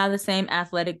 They don't have the same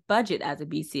athletic budget as a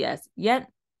BCS, yet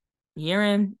year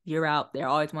in, year out, they're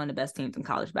always one of the best teams in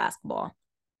college basketball.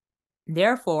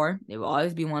 Therefore, they will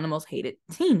always be one of the most hated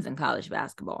teams in college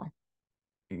basketball.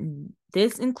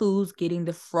 This includes getting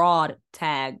the fraud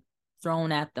tag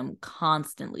thrown at them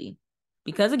constantly.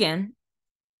 Because again,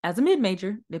 as a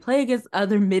mid-major, they play against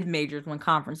other mid-majors when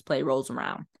conference play rolls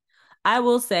around. I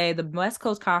will say the West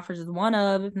Coast Conference is one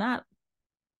of, if not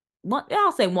one,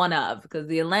 I'll say one of, because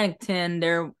the Atlantic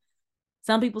 10,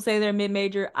 some people say they're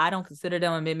mid-major. I don't consider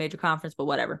them a mid-major conference, but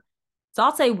whatever. So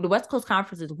I'll say the West Coast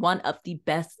Conference is one of the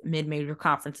best mid-major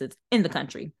conferences in the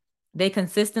country. They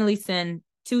consistently send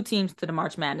 2 teams to the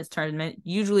March Madness tournament,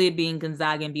 usually it being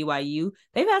Gonzaga and BYU.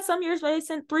 They've had some years where they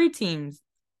sent 3 teams.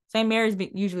 St. Mary's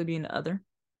usually being the other.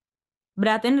 But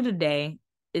at the end of the day,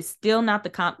 it's still not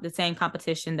the same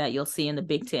competition that you'll see in the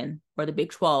Big 10 or the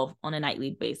Big 12 on a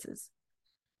nightly basis.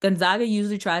 Gonzaga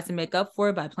usually tries to make up for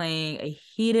it by playing a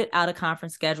heated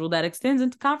out-of-conference schedule that extends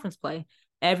into conference play.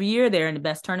 Every year, they're in the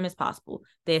best tournaments possible.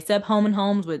 They accept home and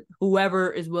homes with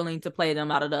whoever is willing to play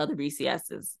them out of the other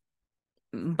BCSs.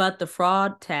 But the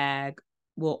fraud tag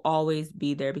will always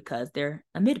be there because they're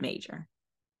a mid-major.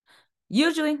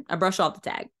 Usually, I brush off the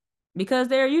tag because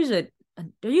they're usually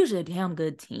a damn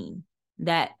good team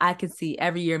that I could see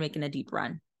every year making a deep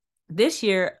run. This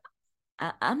year,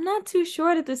 I'm not too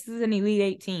sure that this is an Elite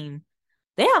Eight team.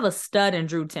 They have a stud in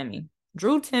Drew Timme.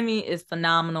 Drew Timme is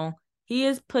phenomenal. He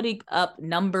is putting up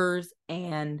numbers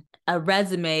and a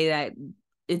resume that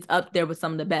is up there with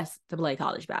some of the best to play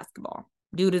college basketball.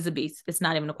 Dude is a beast. It's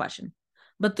not even a question.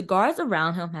 But the guards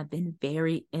around him have been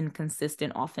very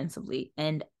inconsistent offensively,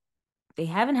 and they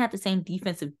haven't had the same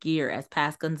defensive gear as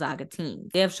past Gonzaga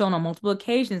teams. They have shown on multiple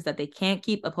occasions that they can't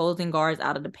keep opposing guards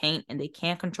out of the paint and they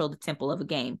can't control the tempo of a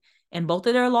game. In both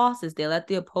of their losses, they let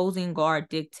the opposing guard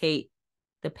dictate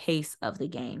the pace of the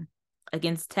game.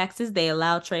 Against Texas, they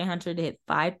allowed Trey Hunter to hit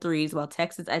 5 threes, while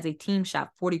Texas as a team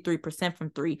shot 43% from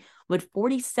three, with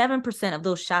 47% of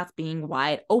those shots being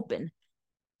wide open.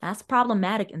 That's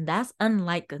problematic, and that's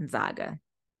unlike Gonzaga.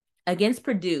 Against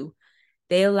Purdue,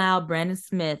 they allowed Brandon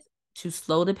Smith to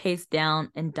slow the pace down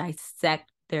and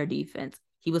dissect their defense.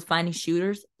 He was finding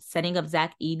shooters, setting up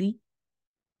Zach Edey,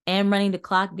 and running the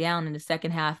clock down in the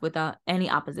second half without any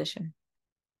opposition.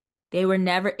 They were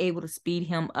never able to speed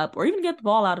him up or even get the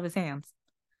ball out of his hands.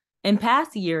 In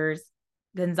past years,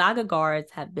 Gonzaga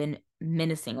guards have been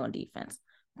menacing on defense,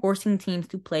 forcing teams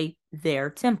to play their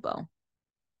tempo.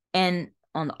 And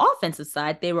on the offensive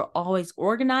side, they were always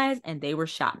organized and they were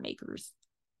shot makers.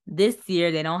 This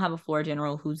year, they don't have a floor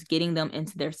general who's getting them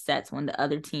into their sets when the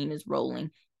other team is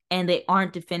rolling, and they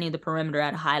aren't defending the perimeter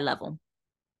at a high level.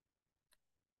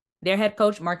 Their head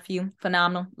coach, Mark Few,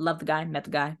 phenomenal. Love the guy, met the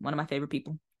guy, one of my favorite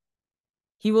people.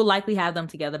 He will likely have them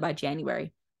together by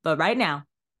January. But right now,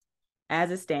 as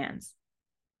it stands,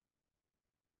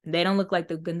 they don't look like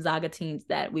the Gonzaga teams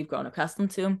that we've grown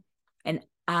accustomed to. And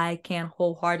I can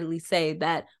wholeheartedly say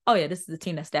that, oh yeah, this is a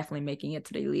team that's definitely making it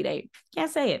to the Elite Eight.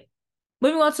 Can't say it.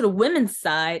 Moving on to the women's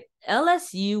side,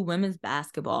 LSU women's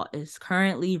basketball is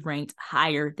currently ranked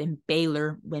higher than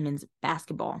Baylor women's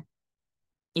basketball.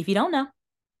 If you don't know,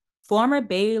 former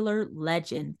Baylor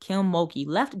legend Kim Mulkey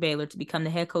left Baylor to become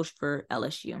the head coach for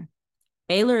LSU.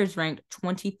 Baylor is ranked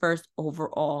 21st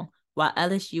overall, while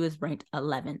LSU is ranked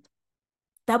 11th.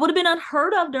 That would have been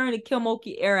unheard of during the Kim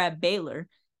Mulkey era at Baylor.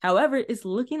 However, it's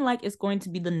looking like it's going to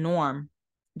be the norm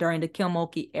during the Kim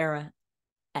Mulkey era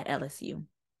at LSU.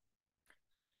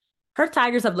 Her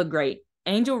Tigers have looked great.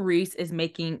 Angel Reese is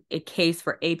making a case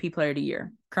for AP Player of the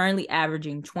Year, currently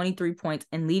averaging 23 points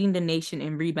and leading the nation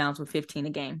in rebounds with 15 a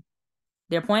game.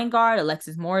 Their point guard,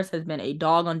 Alexis Morris, has been a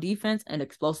dog on defense and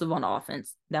explosive on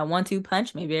offense. That 1-2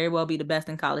 punch may very well be the best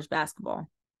in college basketball.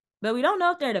 But we don't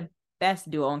know if they're the best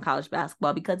duo in college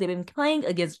basketball because they've been playing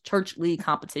against church league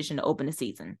competition to open the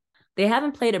season. They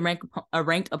haven't played a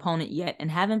ranked opponent yet and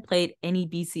haven't played any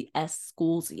BCS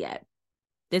schools yet.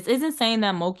 This isn't saying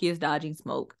that Mulkey is dodging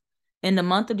smoke. In the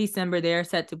month of December, they are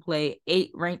set to play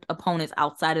 8 ranked opponents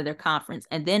outside of their conference.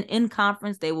 And then in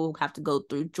conference, they will have to go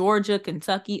through Georgia,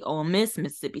 Kentucky, Ole Miss,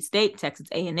 Mississippi State, Texas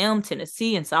A&M,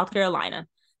 Tennessee, and South Carolina.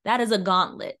 That is a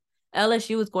gauntlet.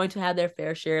 LSU is going to have their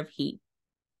fair share of heat.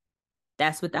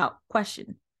 That's without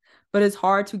question. But it's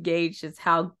hard to gauge just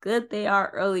how good they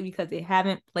are early because they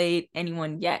haven't played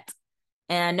anyone yet.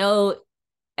 And I know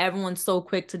everyone's so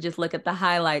quick to just look at the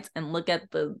highlights and look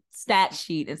at the stat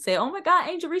sheet and say, oh my God,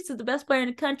 Angel Reese is the best player in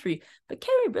the country. But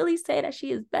can we really say that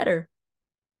she is better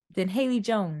than Haley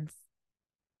Jones,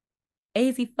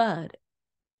 Azzi Fudd,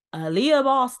 Aaliyah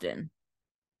Boston,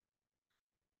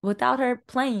 without her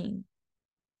playing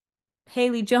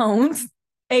Haley Jones,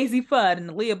 Azzi Fudd,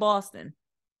 and Aaliyah Boston?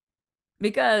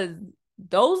 Because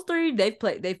those three, they've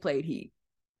played heat.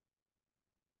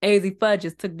 Azzi Fudd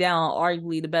just took down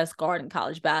arguably the best guard in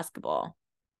college basketball,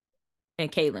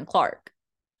 and Caitlin Clark.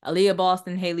 Aaliyah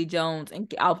Boston, Haley Jones,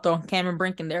 and I'll throw Cameron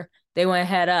Brink in there. They went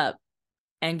head up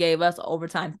and gave us an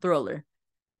overtime thriller.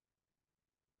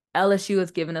 LSU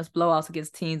has given us blowouts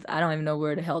against teams I don't even know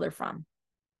where the hell they're from.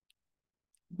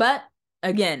 But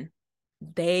again,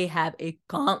 they have a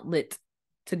gauntlet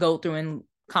to go through in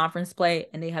conference play,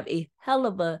 and they have a hell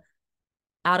of a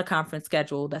out-of-conference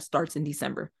schedule that starts in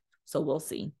December. So we'll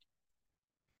see.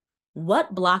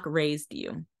 What block raised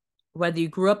you? Whether you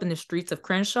grew up in the streets of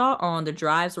Crenshaw or on the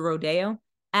drives of Rodeo,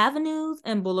 Avenues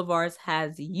and Boulevards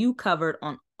has you covered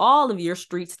on all of your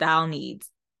street style needs.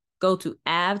 Go to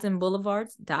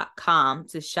avesandboulevards.com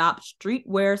to shop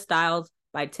streetwear styles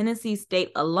by Tennessee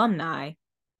State alumni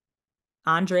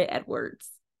Andre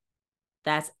Edwards.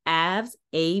 That's Avs,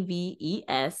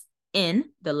 A-V-E-S, N,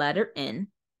 the letter N,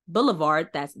 Boulevard,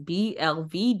 that's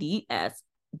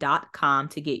BLVDS.com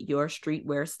to get your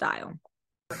streetwear style.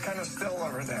 They're kind of still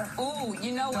over there. Ooh,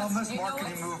 you know what? Dumbest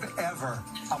marketing move ever.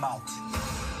 I'm out.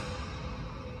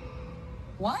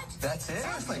 What? That's it.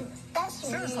 That's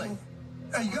Seriously. mean.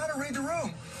 Hey, you got to read the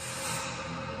room.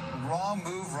 Wrong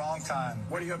move, wrong time.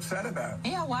 What are you upset about?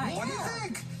 Yeah, why? What do you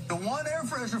think? The one air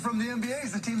freshener from the NBA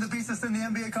is the team that beats us in the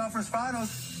NBA Conference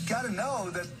Finals. Got to know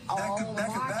that could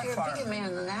backfire. You're a bigger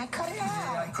man than that. Cut it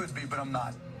out. Yeah, I could be, but I'm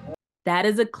not. That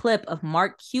is a clip of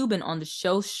Mark Cuban on the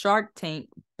show Shark Tank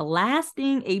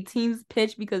blasting a team's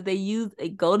pitch because they used a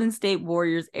Golden State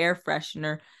Warriors air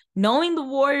freshener, knowing the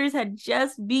Warriors had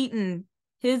just beaten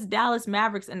his Dallas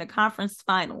Mavericks in the conference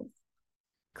finals.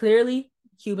 Clearly,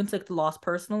 Cuban took the loss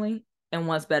personally and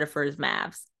wants better for his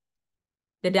Mavs.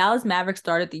 The Dallas Mavericks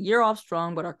started the year off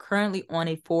strong, but are currently on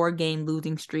a 4-game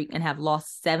losing streak and have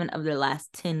lost 7 of their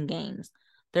last 10 games.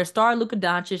 Their star, Luka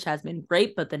Doncic, has been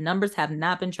great, but the numbers have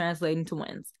not been translating to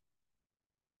wins.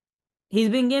 He's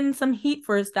been getting some heat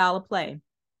for his style of play.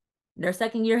 Their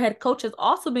second-year head coach has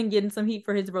also been getting some heat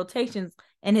for his rotations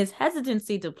and his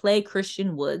hesitancy to play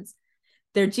Christian Woods.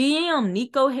 Their GM,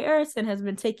 Nico Harrison, has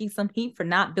been taking some heat for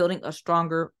not building a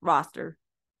stronger roster.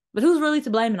 But who's really to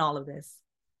blame in all of this?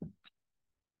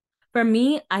 For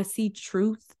me, I see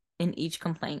truth in each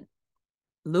complaint.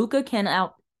 Luka can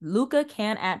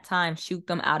at times shoot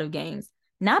them out of games.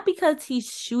 Not because he's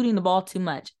shooting the ball too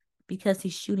much, because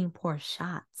he's shooting poor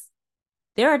shots.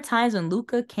 There are times when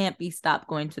Luka can't be stopped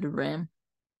going to the rim.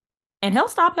 And he'll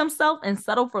stop himself and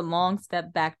settle for long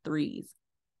step back threes.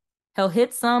 He'll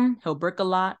hit some, he'll brick a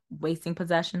lot, wasting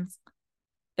possessions.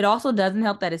 It also doesn't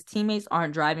help that his teammates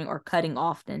aren't driving or cutting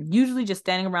often, usually just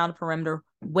standing around the perimeter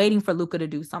waiting for Luka to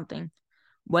do something.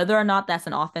 Whether or not that's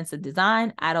an offensive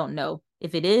design, I don't know.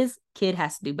 If it is, kid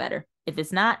has to do better. If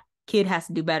it's not, kid has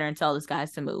to do better and tell this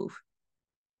guys to move.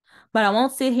 But I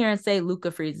won't sit here and say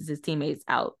Luka freezes his teammates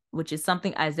out, which is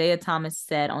something Isaiah Thomas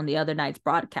said on the other night's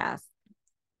broadcast.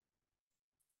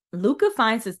 Luka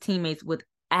finds his teammates with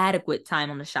adequate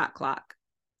time on the shot clock.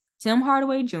 Tim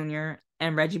Hardaway Jr.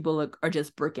 and Reggie Bullock are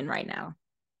just bricking right now.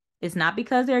 It's not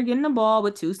because they're getting the ball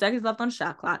with 2 seconds left on the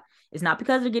shot clock. It's not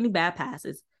because they're getting bad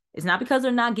passes. It's not because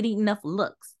they're not getting enough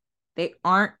looks. They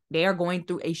are going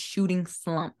through a shooting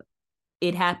slump.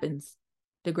 It happens.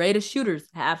 The greatest shooters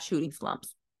have shooting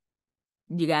slumps.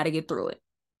 You got to get through it.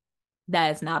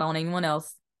 That is not on anyone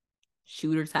else.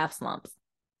 Shooters have slumps.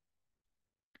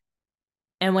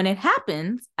 And when it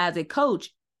happens, as a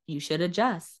coach, you should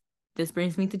adjust. This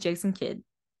brings me to Jason Kidd.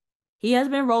 He has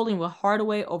been rolling with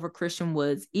Hardaway over Christian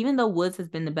Woods, even though Woods has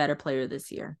been the better player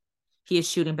this year. He is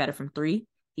shooting better from 3.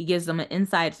 He gives them an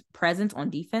inside presence on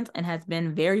defense and has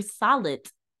been very solid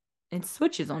in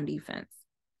switches on defense.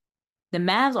 The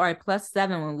Mavs are a +7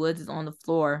 when Woods is on the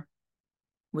floor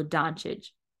with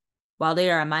Doncic, while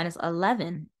they are a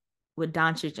 -11 with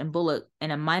Doncic and Bullock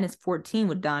and a -14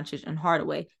 with Doncic and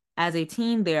Hardaway. As a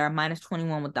team, they are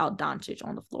 -21 without Doncic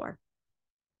on the floor.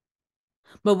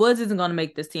 But Woods isn't going to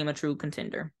make this team a true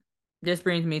contender. This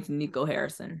brings me to Nico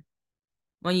Harrison.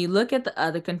 When you look at the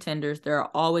other contenders, there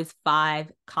are always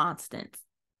 5 constants.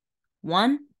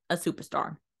 1, a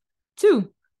superstar.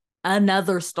 2,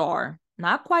 another star.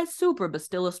 Not quite super, but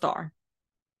still a star.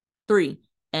 3,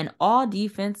 an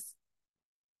all-defense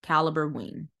caliber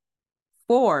wing.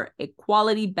 4, a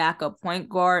quality backup point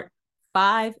guard.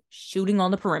 5, shooting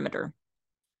on the perimeter.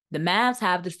 The Mavs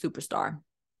have the superstar.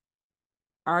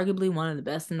 Arguably one of the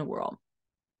best in the world.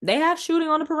 They have shooting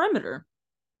on the perimeter.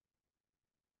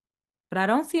 But I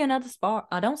don't see another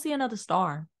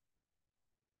star.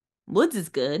 Woods is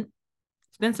good.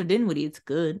 Spencer Dinwiddie is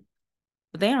good.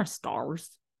 But they aren't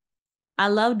stars. I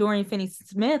love Dorian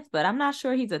Finney-Smith, but I'm not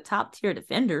sure he's a top-tier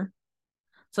defender.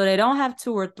 So they don't have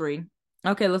 2 or 3.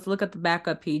 Okay, let's look at the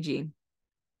backup PG.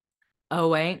 Oh,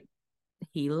 wait.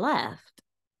 He left.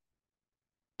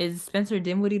 Is Spencer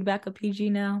Dinwiddie the backup PG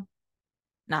now?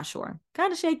 Not sure.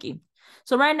 Kind of shaky.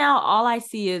 So right now, all I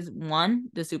see is 1,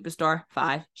 the superstar,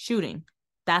 5, shooting.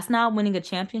 That's not winning a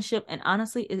championship, and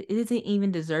honestly, it isn't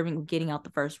even deserving of getting out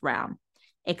the first round.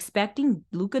 Expecting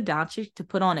Luka Doncic to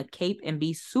put on a cape and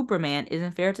be Superman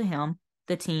isn't fair to him,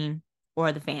 the team,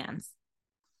 or the fans.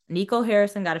 Nico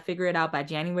Harrison got to figure it out by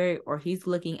January, or he's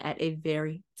looking at a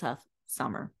very tough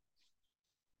summer.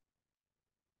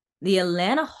 The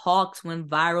Atlanta Hawks went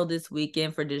viral this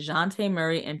weekend for DeJounte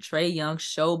Murray and Trae Young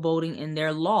showboating in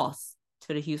their loss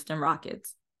to the Houston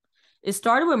Rockets. It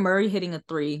started with Murray hitting a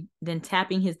 3, then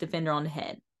tapping his defender on the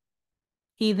head.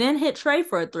 He then hit Trae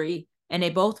for a 3, and they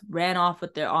both ran off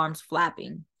with their arms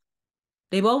flapping.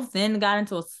 They both then got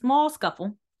into a small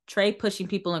scuffle, Trae pushing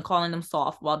people and calling them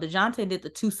soft, while DeJounte did the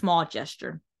too small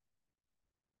gesture.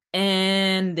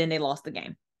 And then they lost the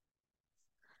game.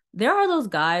 There are those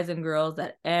guys and girls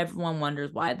that everyone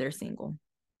wonders why they're single.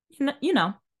 You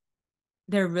know,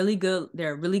 they're really good.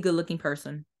 They're a really good looking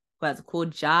person who has a cool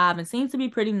job and seems to be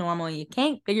pretty normal, and you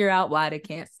can't figure out why they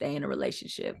can't stay in a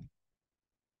relationship.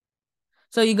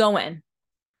 So you go in,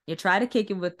 you try to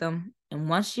kick it with them, and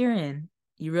once you're in,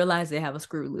 you realize they have a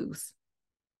screw loose.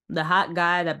 The hot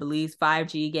guy that believes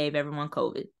 5G gave everyone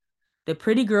COVID. The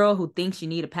pretty girl who thinks you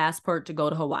need a passport to go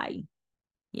to Hawaii.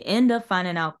 You end up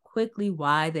finding out quickly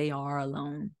why they are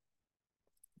alone.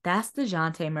 That's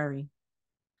DeJounte Murray.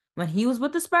 When he was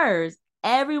with the Spurs,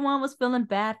 everyone was feeling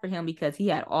bad for him because he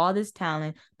had all this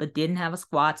talent but didn't have a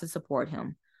squad to support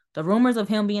him. The rumors of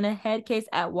him being a head case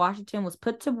at Washington was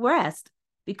put to rest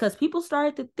because people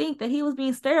started to think that he was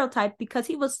being stereotyped because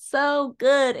he was so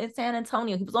good in San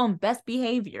Antonio. He was on best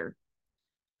behavior.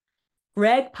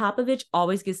 Greg Popovich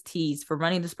always gets teased for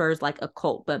running the Spurs like a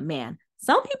cult, but man,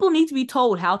 some people need to be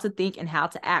told how to think and how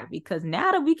to act, because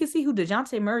now that we can see who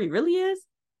DeJounte Murray really is,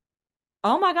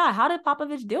 oh my God, how did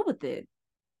Popovich deal with it?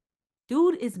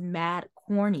 Dude is mad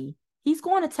corny. He's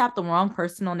going to tap the wrong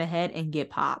person on the head and get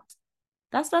popped.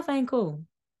 That stuff ain't cool.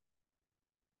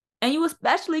 And you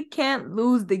especially can't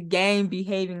lose the game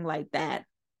behaving like that.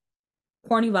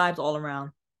 Corny vibes all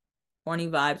around. Corny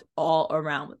vibes all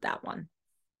around with that one.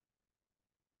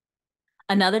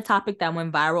 Another topic that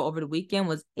went viral over the weekend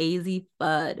was AZ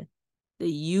Fudd,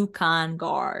 the UConn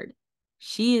guard.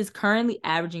 She is currently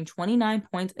averaging 29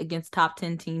 points against top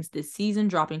 10 teams this season,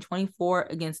 dropping 24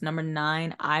 against number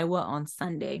 9 Iowa on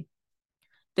Sunday.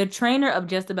 The trainer of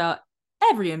just about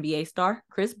every NBA star,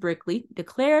 Chris Brickley,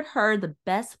 declared her the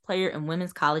best player in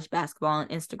women's college basketball on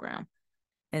Instagram,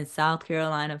 and South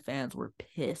Carolina fans were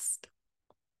pissed.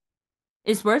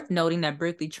 It's worth noting that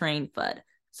Brickley trained Fudd,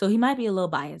 so he might be a little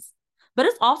biased. But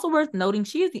it's also worth noting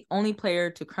she is the only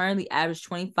player to currently average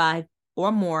 25 or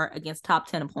more against top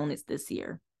 10 opponents this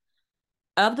year.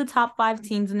 Of the top 5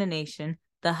 teams in the nation,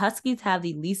 the Huskies have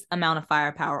the least amount of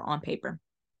firepower on paper,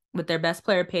 with their best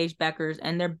player Paige Beckers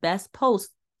and their best post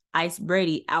Ice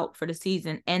Brady out for the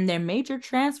season, and their major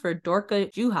transfer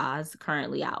Dorka Juhas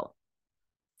currently out.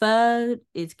 Fudd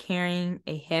is carrying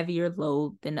a heavier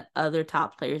load than the other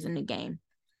top players in the game.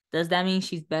 Does that mean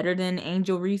she's better than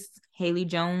Angel Reese, Haley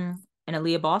Jones, and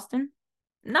Aaliyah Boston?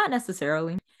 Not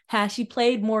necessarily. Has she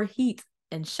played more heat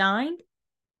and shined?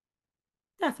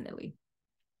 Definitely.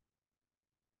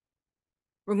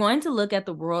 We're going to look at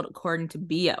the world according to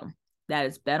BO, that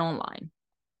is Bet Online.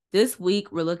 This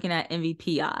week, we're looking at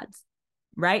MVP odds.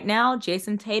 Right now,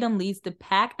 Jason Tatum leads the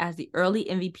pack as the early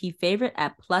MVP favorite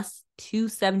at plus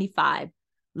 275.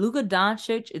 Luka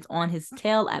Doncic is on his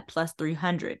tail at plus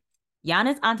 300.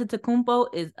 Giannis Antetokounmpo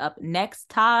is up next,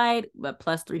 tied at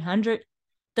plus 300.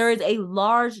 There is a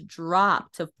large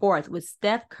drop to fourth, with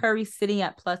Steph Curry sitting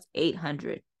at plus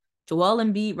 800. Joel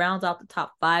Embiid rounds out the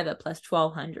top 5 at plus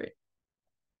 1,200.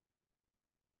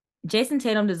 Jason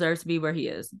Tatum deserves to be where he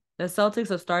is. The Celtics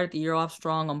have started the year off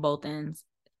strong on both ends.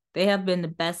 They have been the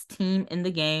best team in the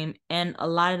game, and a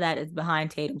lot of that is behind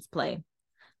Tatum's play.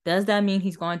 Does that mean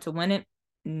he's going to win it?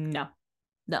 No.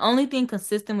 The only thing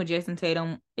consistent with Jason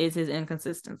Tatum is his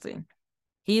inconsistency.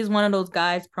 He is one of those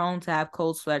guys prone to have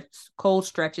cold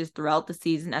stretches throughout the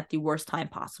season at the worst time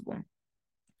possible.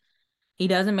 He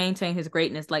doesn't maintain his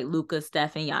greatness like Luka,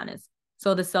 Steph, and Giannis.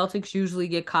 So the Celtics usually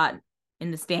get caught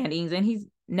in the standings, and he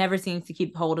never seems to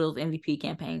keep hold of those MVP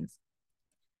campaigns.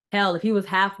 Hell, if he was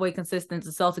halfway consistent,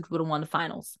 the Celtics would have won the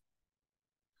finals.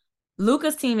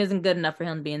 Luka's team isn't good enough for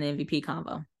him to be in the MVP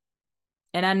convo.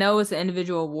 And I know it's an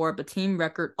individual award, but team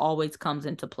record always comes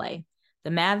into play. The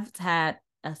Mavs had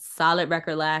a solid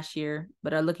record last year,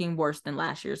 but are looking worse than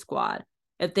last year's squad.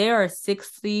 If they are a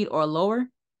 6th seed or lower,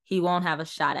 he won't have a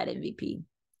shot at MVP.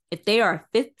 If they are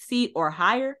a 5th seed or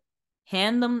higher,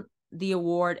 hand them the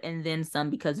award and then some,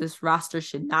 because this roster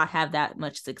should not have that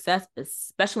much success,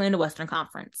 especially in the Western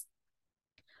Conference.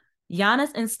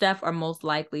 Giannis and Steph are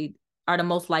the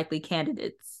most likely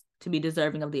candidates to be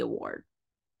deserving of the award.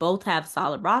 Both have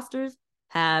solid rosters,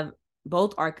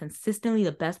 both are consistently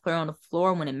the best player on the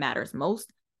floor when it matters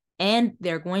most, and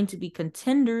they're going to be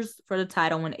contenders for the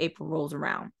title when April rolls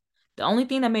around. The only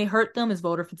thing that may hurt them is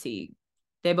voter fatigue.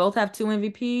 They both have 2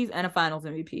 MVPs and a finals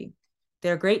MVP.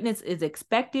 Their greatness is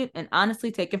expected and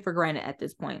honestly taken for granted at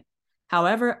this point.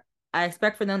 However, I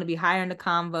expect for them to be higher in the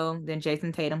convo than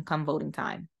Jason Tatum come voting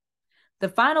time. The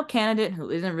final candidate, who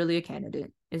isn't really a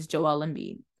candidate, is Joel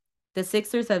Embiid. The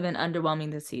Sixers have been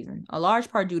underwhelming this season, a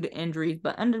large part due to injuries,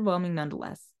 but underwhelming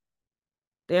nonetheless.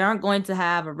 They aren't going to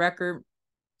have a record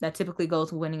that typically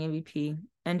goes with winning MVP,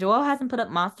 and Joel hasn't put up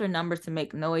monster numbers to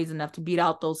make noise enough to beat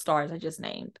out those stars I just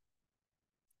named.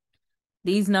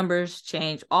 These numbers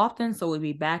change often, so we'll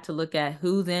be back to look at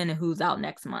who's in and who's out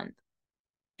next month.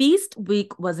 Feast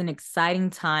week was an exciting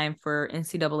time for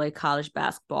NCAA college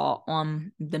basketball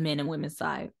on the men and women's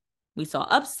side. We saw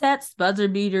upsets, buzzer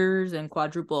beaters, and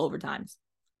quadruple overtimes.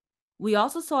 We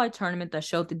also saw a tournament that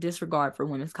showed the disregard for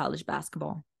women's college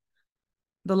basketball.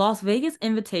 The Las Vegas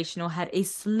Invitational had a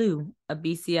slew of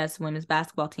BCS women's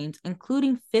basketball teams,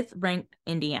 including 5th-ranked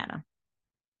Indiana.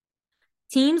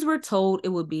 Teams were told it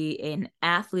would be an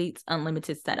athletes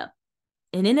unlimited setup.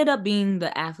 It ended up being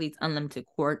the athletes unlimited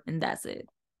court, and that's it.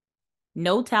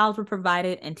 No towels were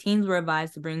provided, and teams were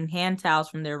advised to bring hand towels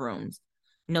from their rooms.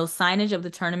 No signage of the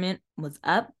tournament was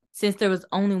up. Since there was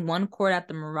only one court at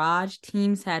the Mirage,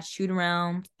 teams had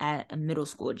shoot-arounds at a middle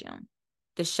school gym.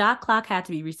 The shot clock had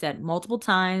to be reset multiple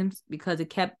times because it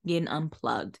kept getting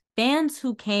unplugged. Fans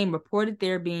who came reported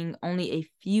there being only a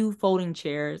few folding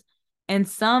chairs and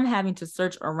some having to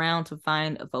search around to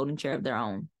find a folding chair of their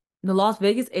own. The Las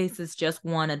Vegas Aces just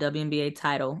won a WNBA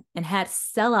title and had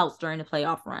sellouts during the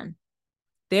playoff run.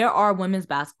 There are women's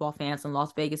basketball fans in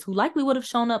Las Vegas who likely would have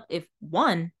shown up if,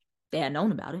 1, they had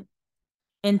known about it,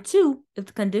 and 2, if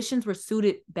the conditions were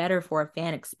suited better for a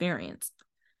fan experience.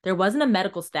 There wasn't a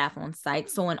medical staff on site,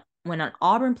 so when an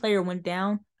Auburn player went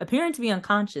down, appearing to be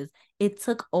unconscious, it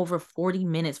took over 40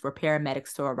 minutes for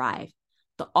paramedics to arrive.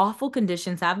 The awful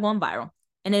conditions have gone viral,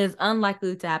 and it is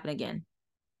unlikely to happen again.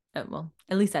 Well,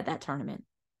 at least at that tournament.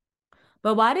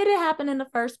 But why did it happen in the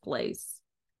first place?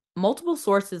 Multiple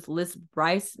sources list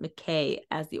Bryce McKay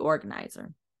as the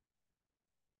organizer.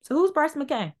 So who's Bryce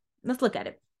McKay? Let's look at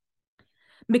it.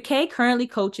 McKay currently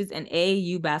coaches an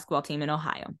AAU basketball team in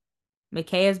Ohio.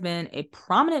 McKay has been a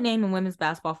prominent name in women's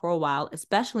basketball for a while,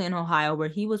 especially in Ohio, where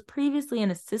he was previously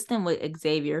an assistant with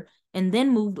Xavier and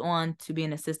then moved on to be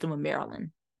an assistant with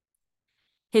Maryland.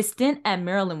 His stint at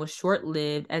Maryland was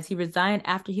short-lived as he resigned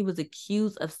after he was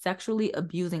accused of sexually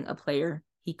abusing a player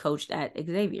he coached at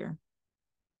Xavier.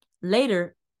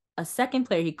 Later, a second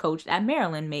player he coached at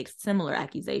Maryland made similar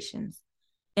accusations.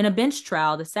 In a bench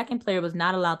trial, the second player was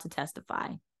not allowed to testify,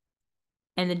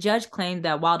 and the judge claimed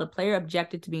that while the player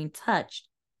objected to being touched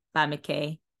by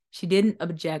McKay, she didn't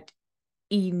object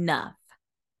enough.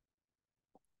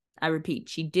 I repeat,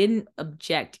 she didn't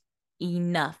object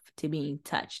enough to being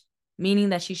touched, meaning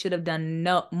that she should have done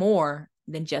no more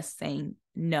than just saying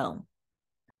no.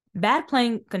 Bad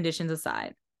playing conditions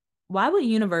aside, why would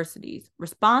universities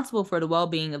responsible for the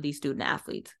well-being of these student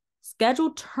athletes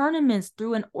schedule tournaments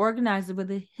through an organizer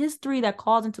with a history that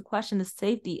calls into question the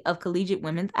safety of collegiate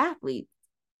women's athletes?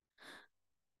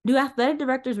 Do athletic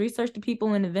directors research the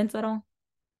people in events at all?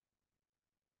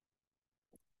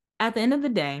 At the end of the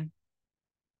day,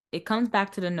 it comes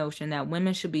back to the notion that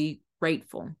women should be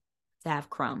grateful to have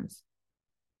crumbs,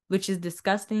 which is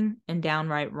disgusting and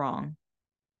downright wrong.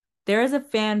 There is a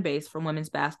fan base for women's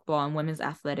basketball and women's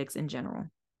athletics in general.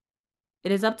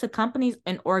 It is up to companies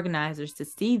and organizers to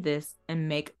see this and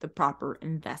make the proper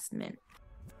investment.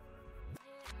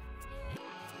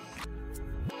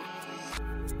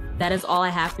 That is all I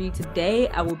have for you today.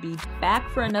 I will be back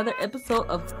for another episode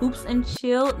of Hoops and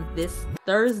Chill this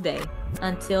Thursday.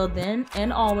 Until then,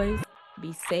 and always,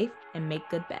 be safe and make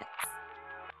good bets.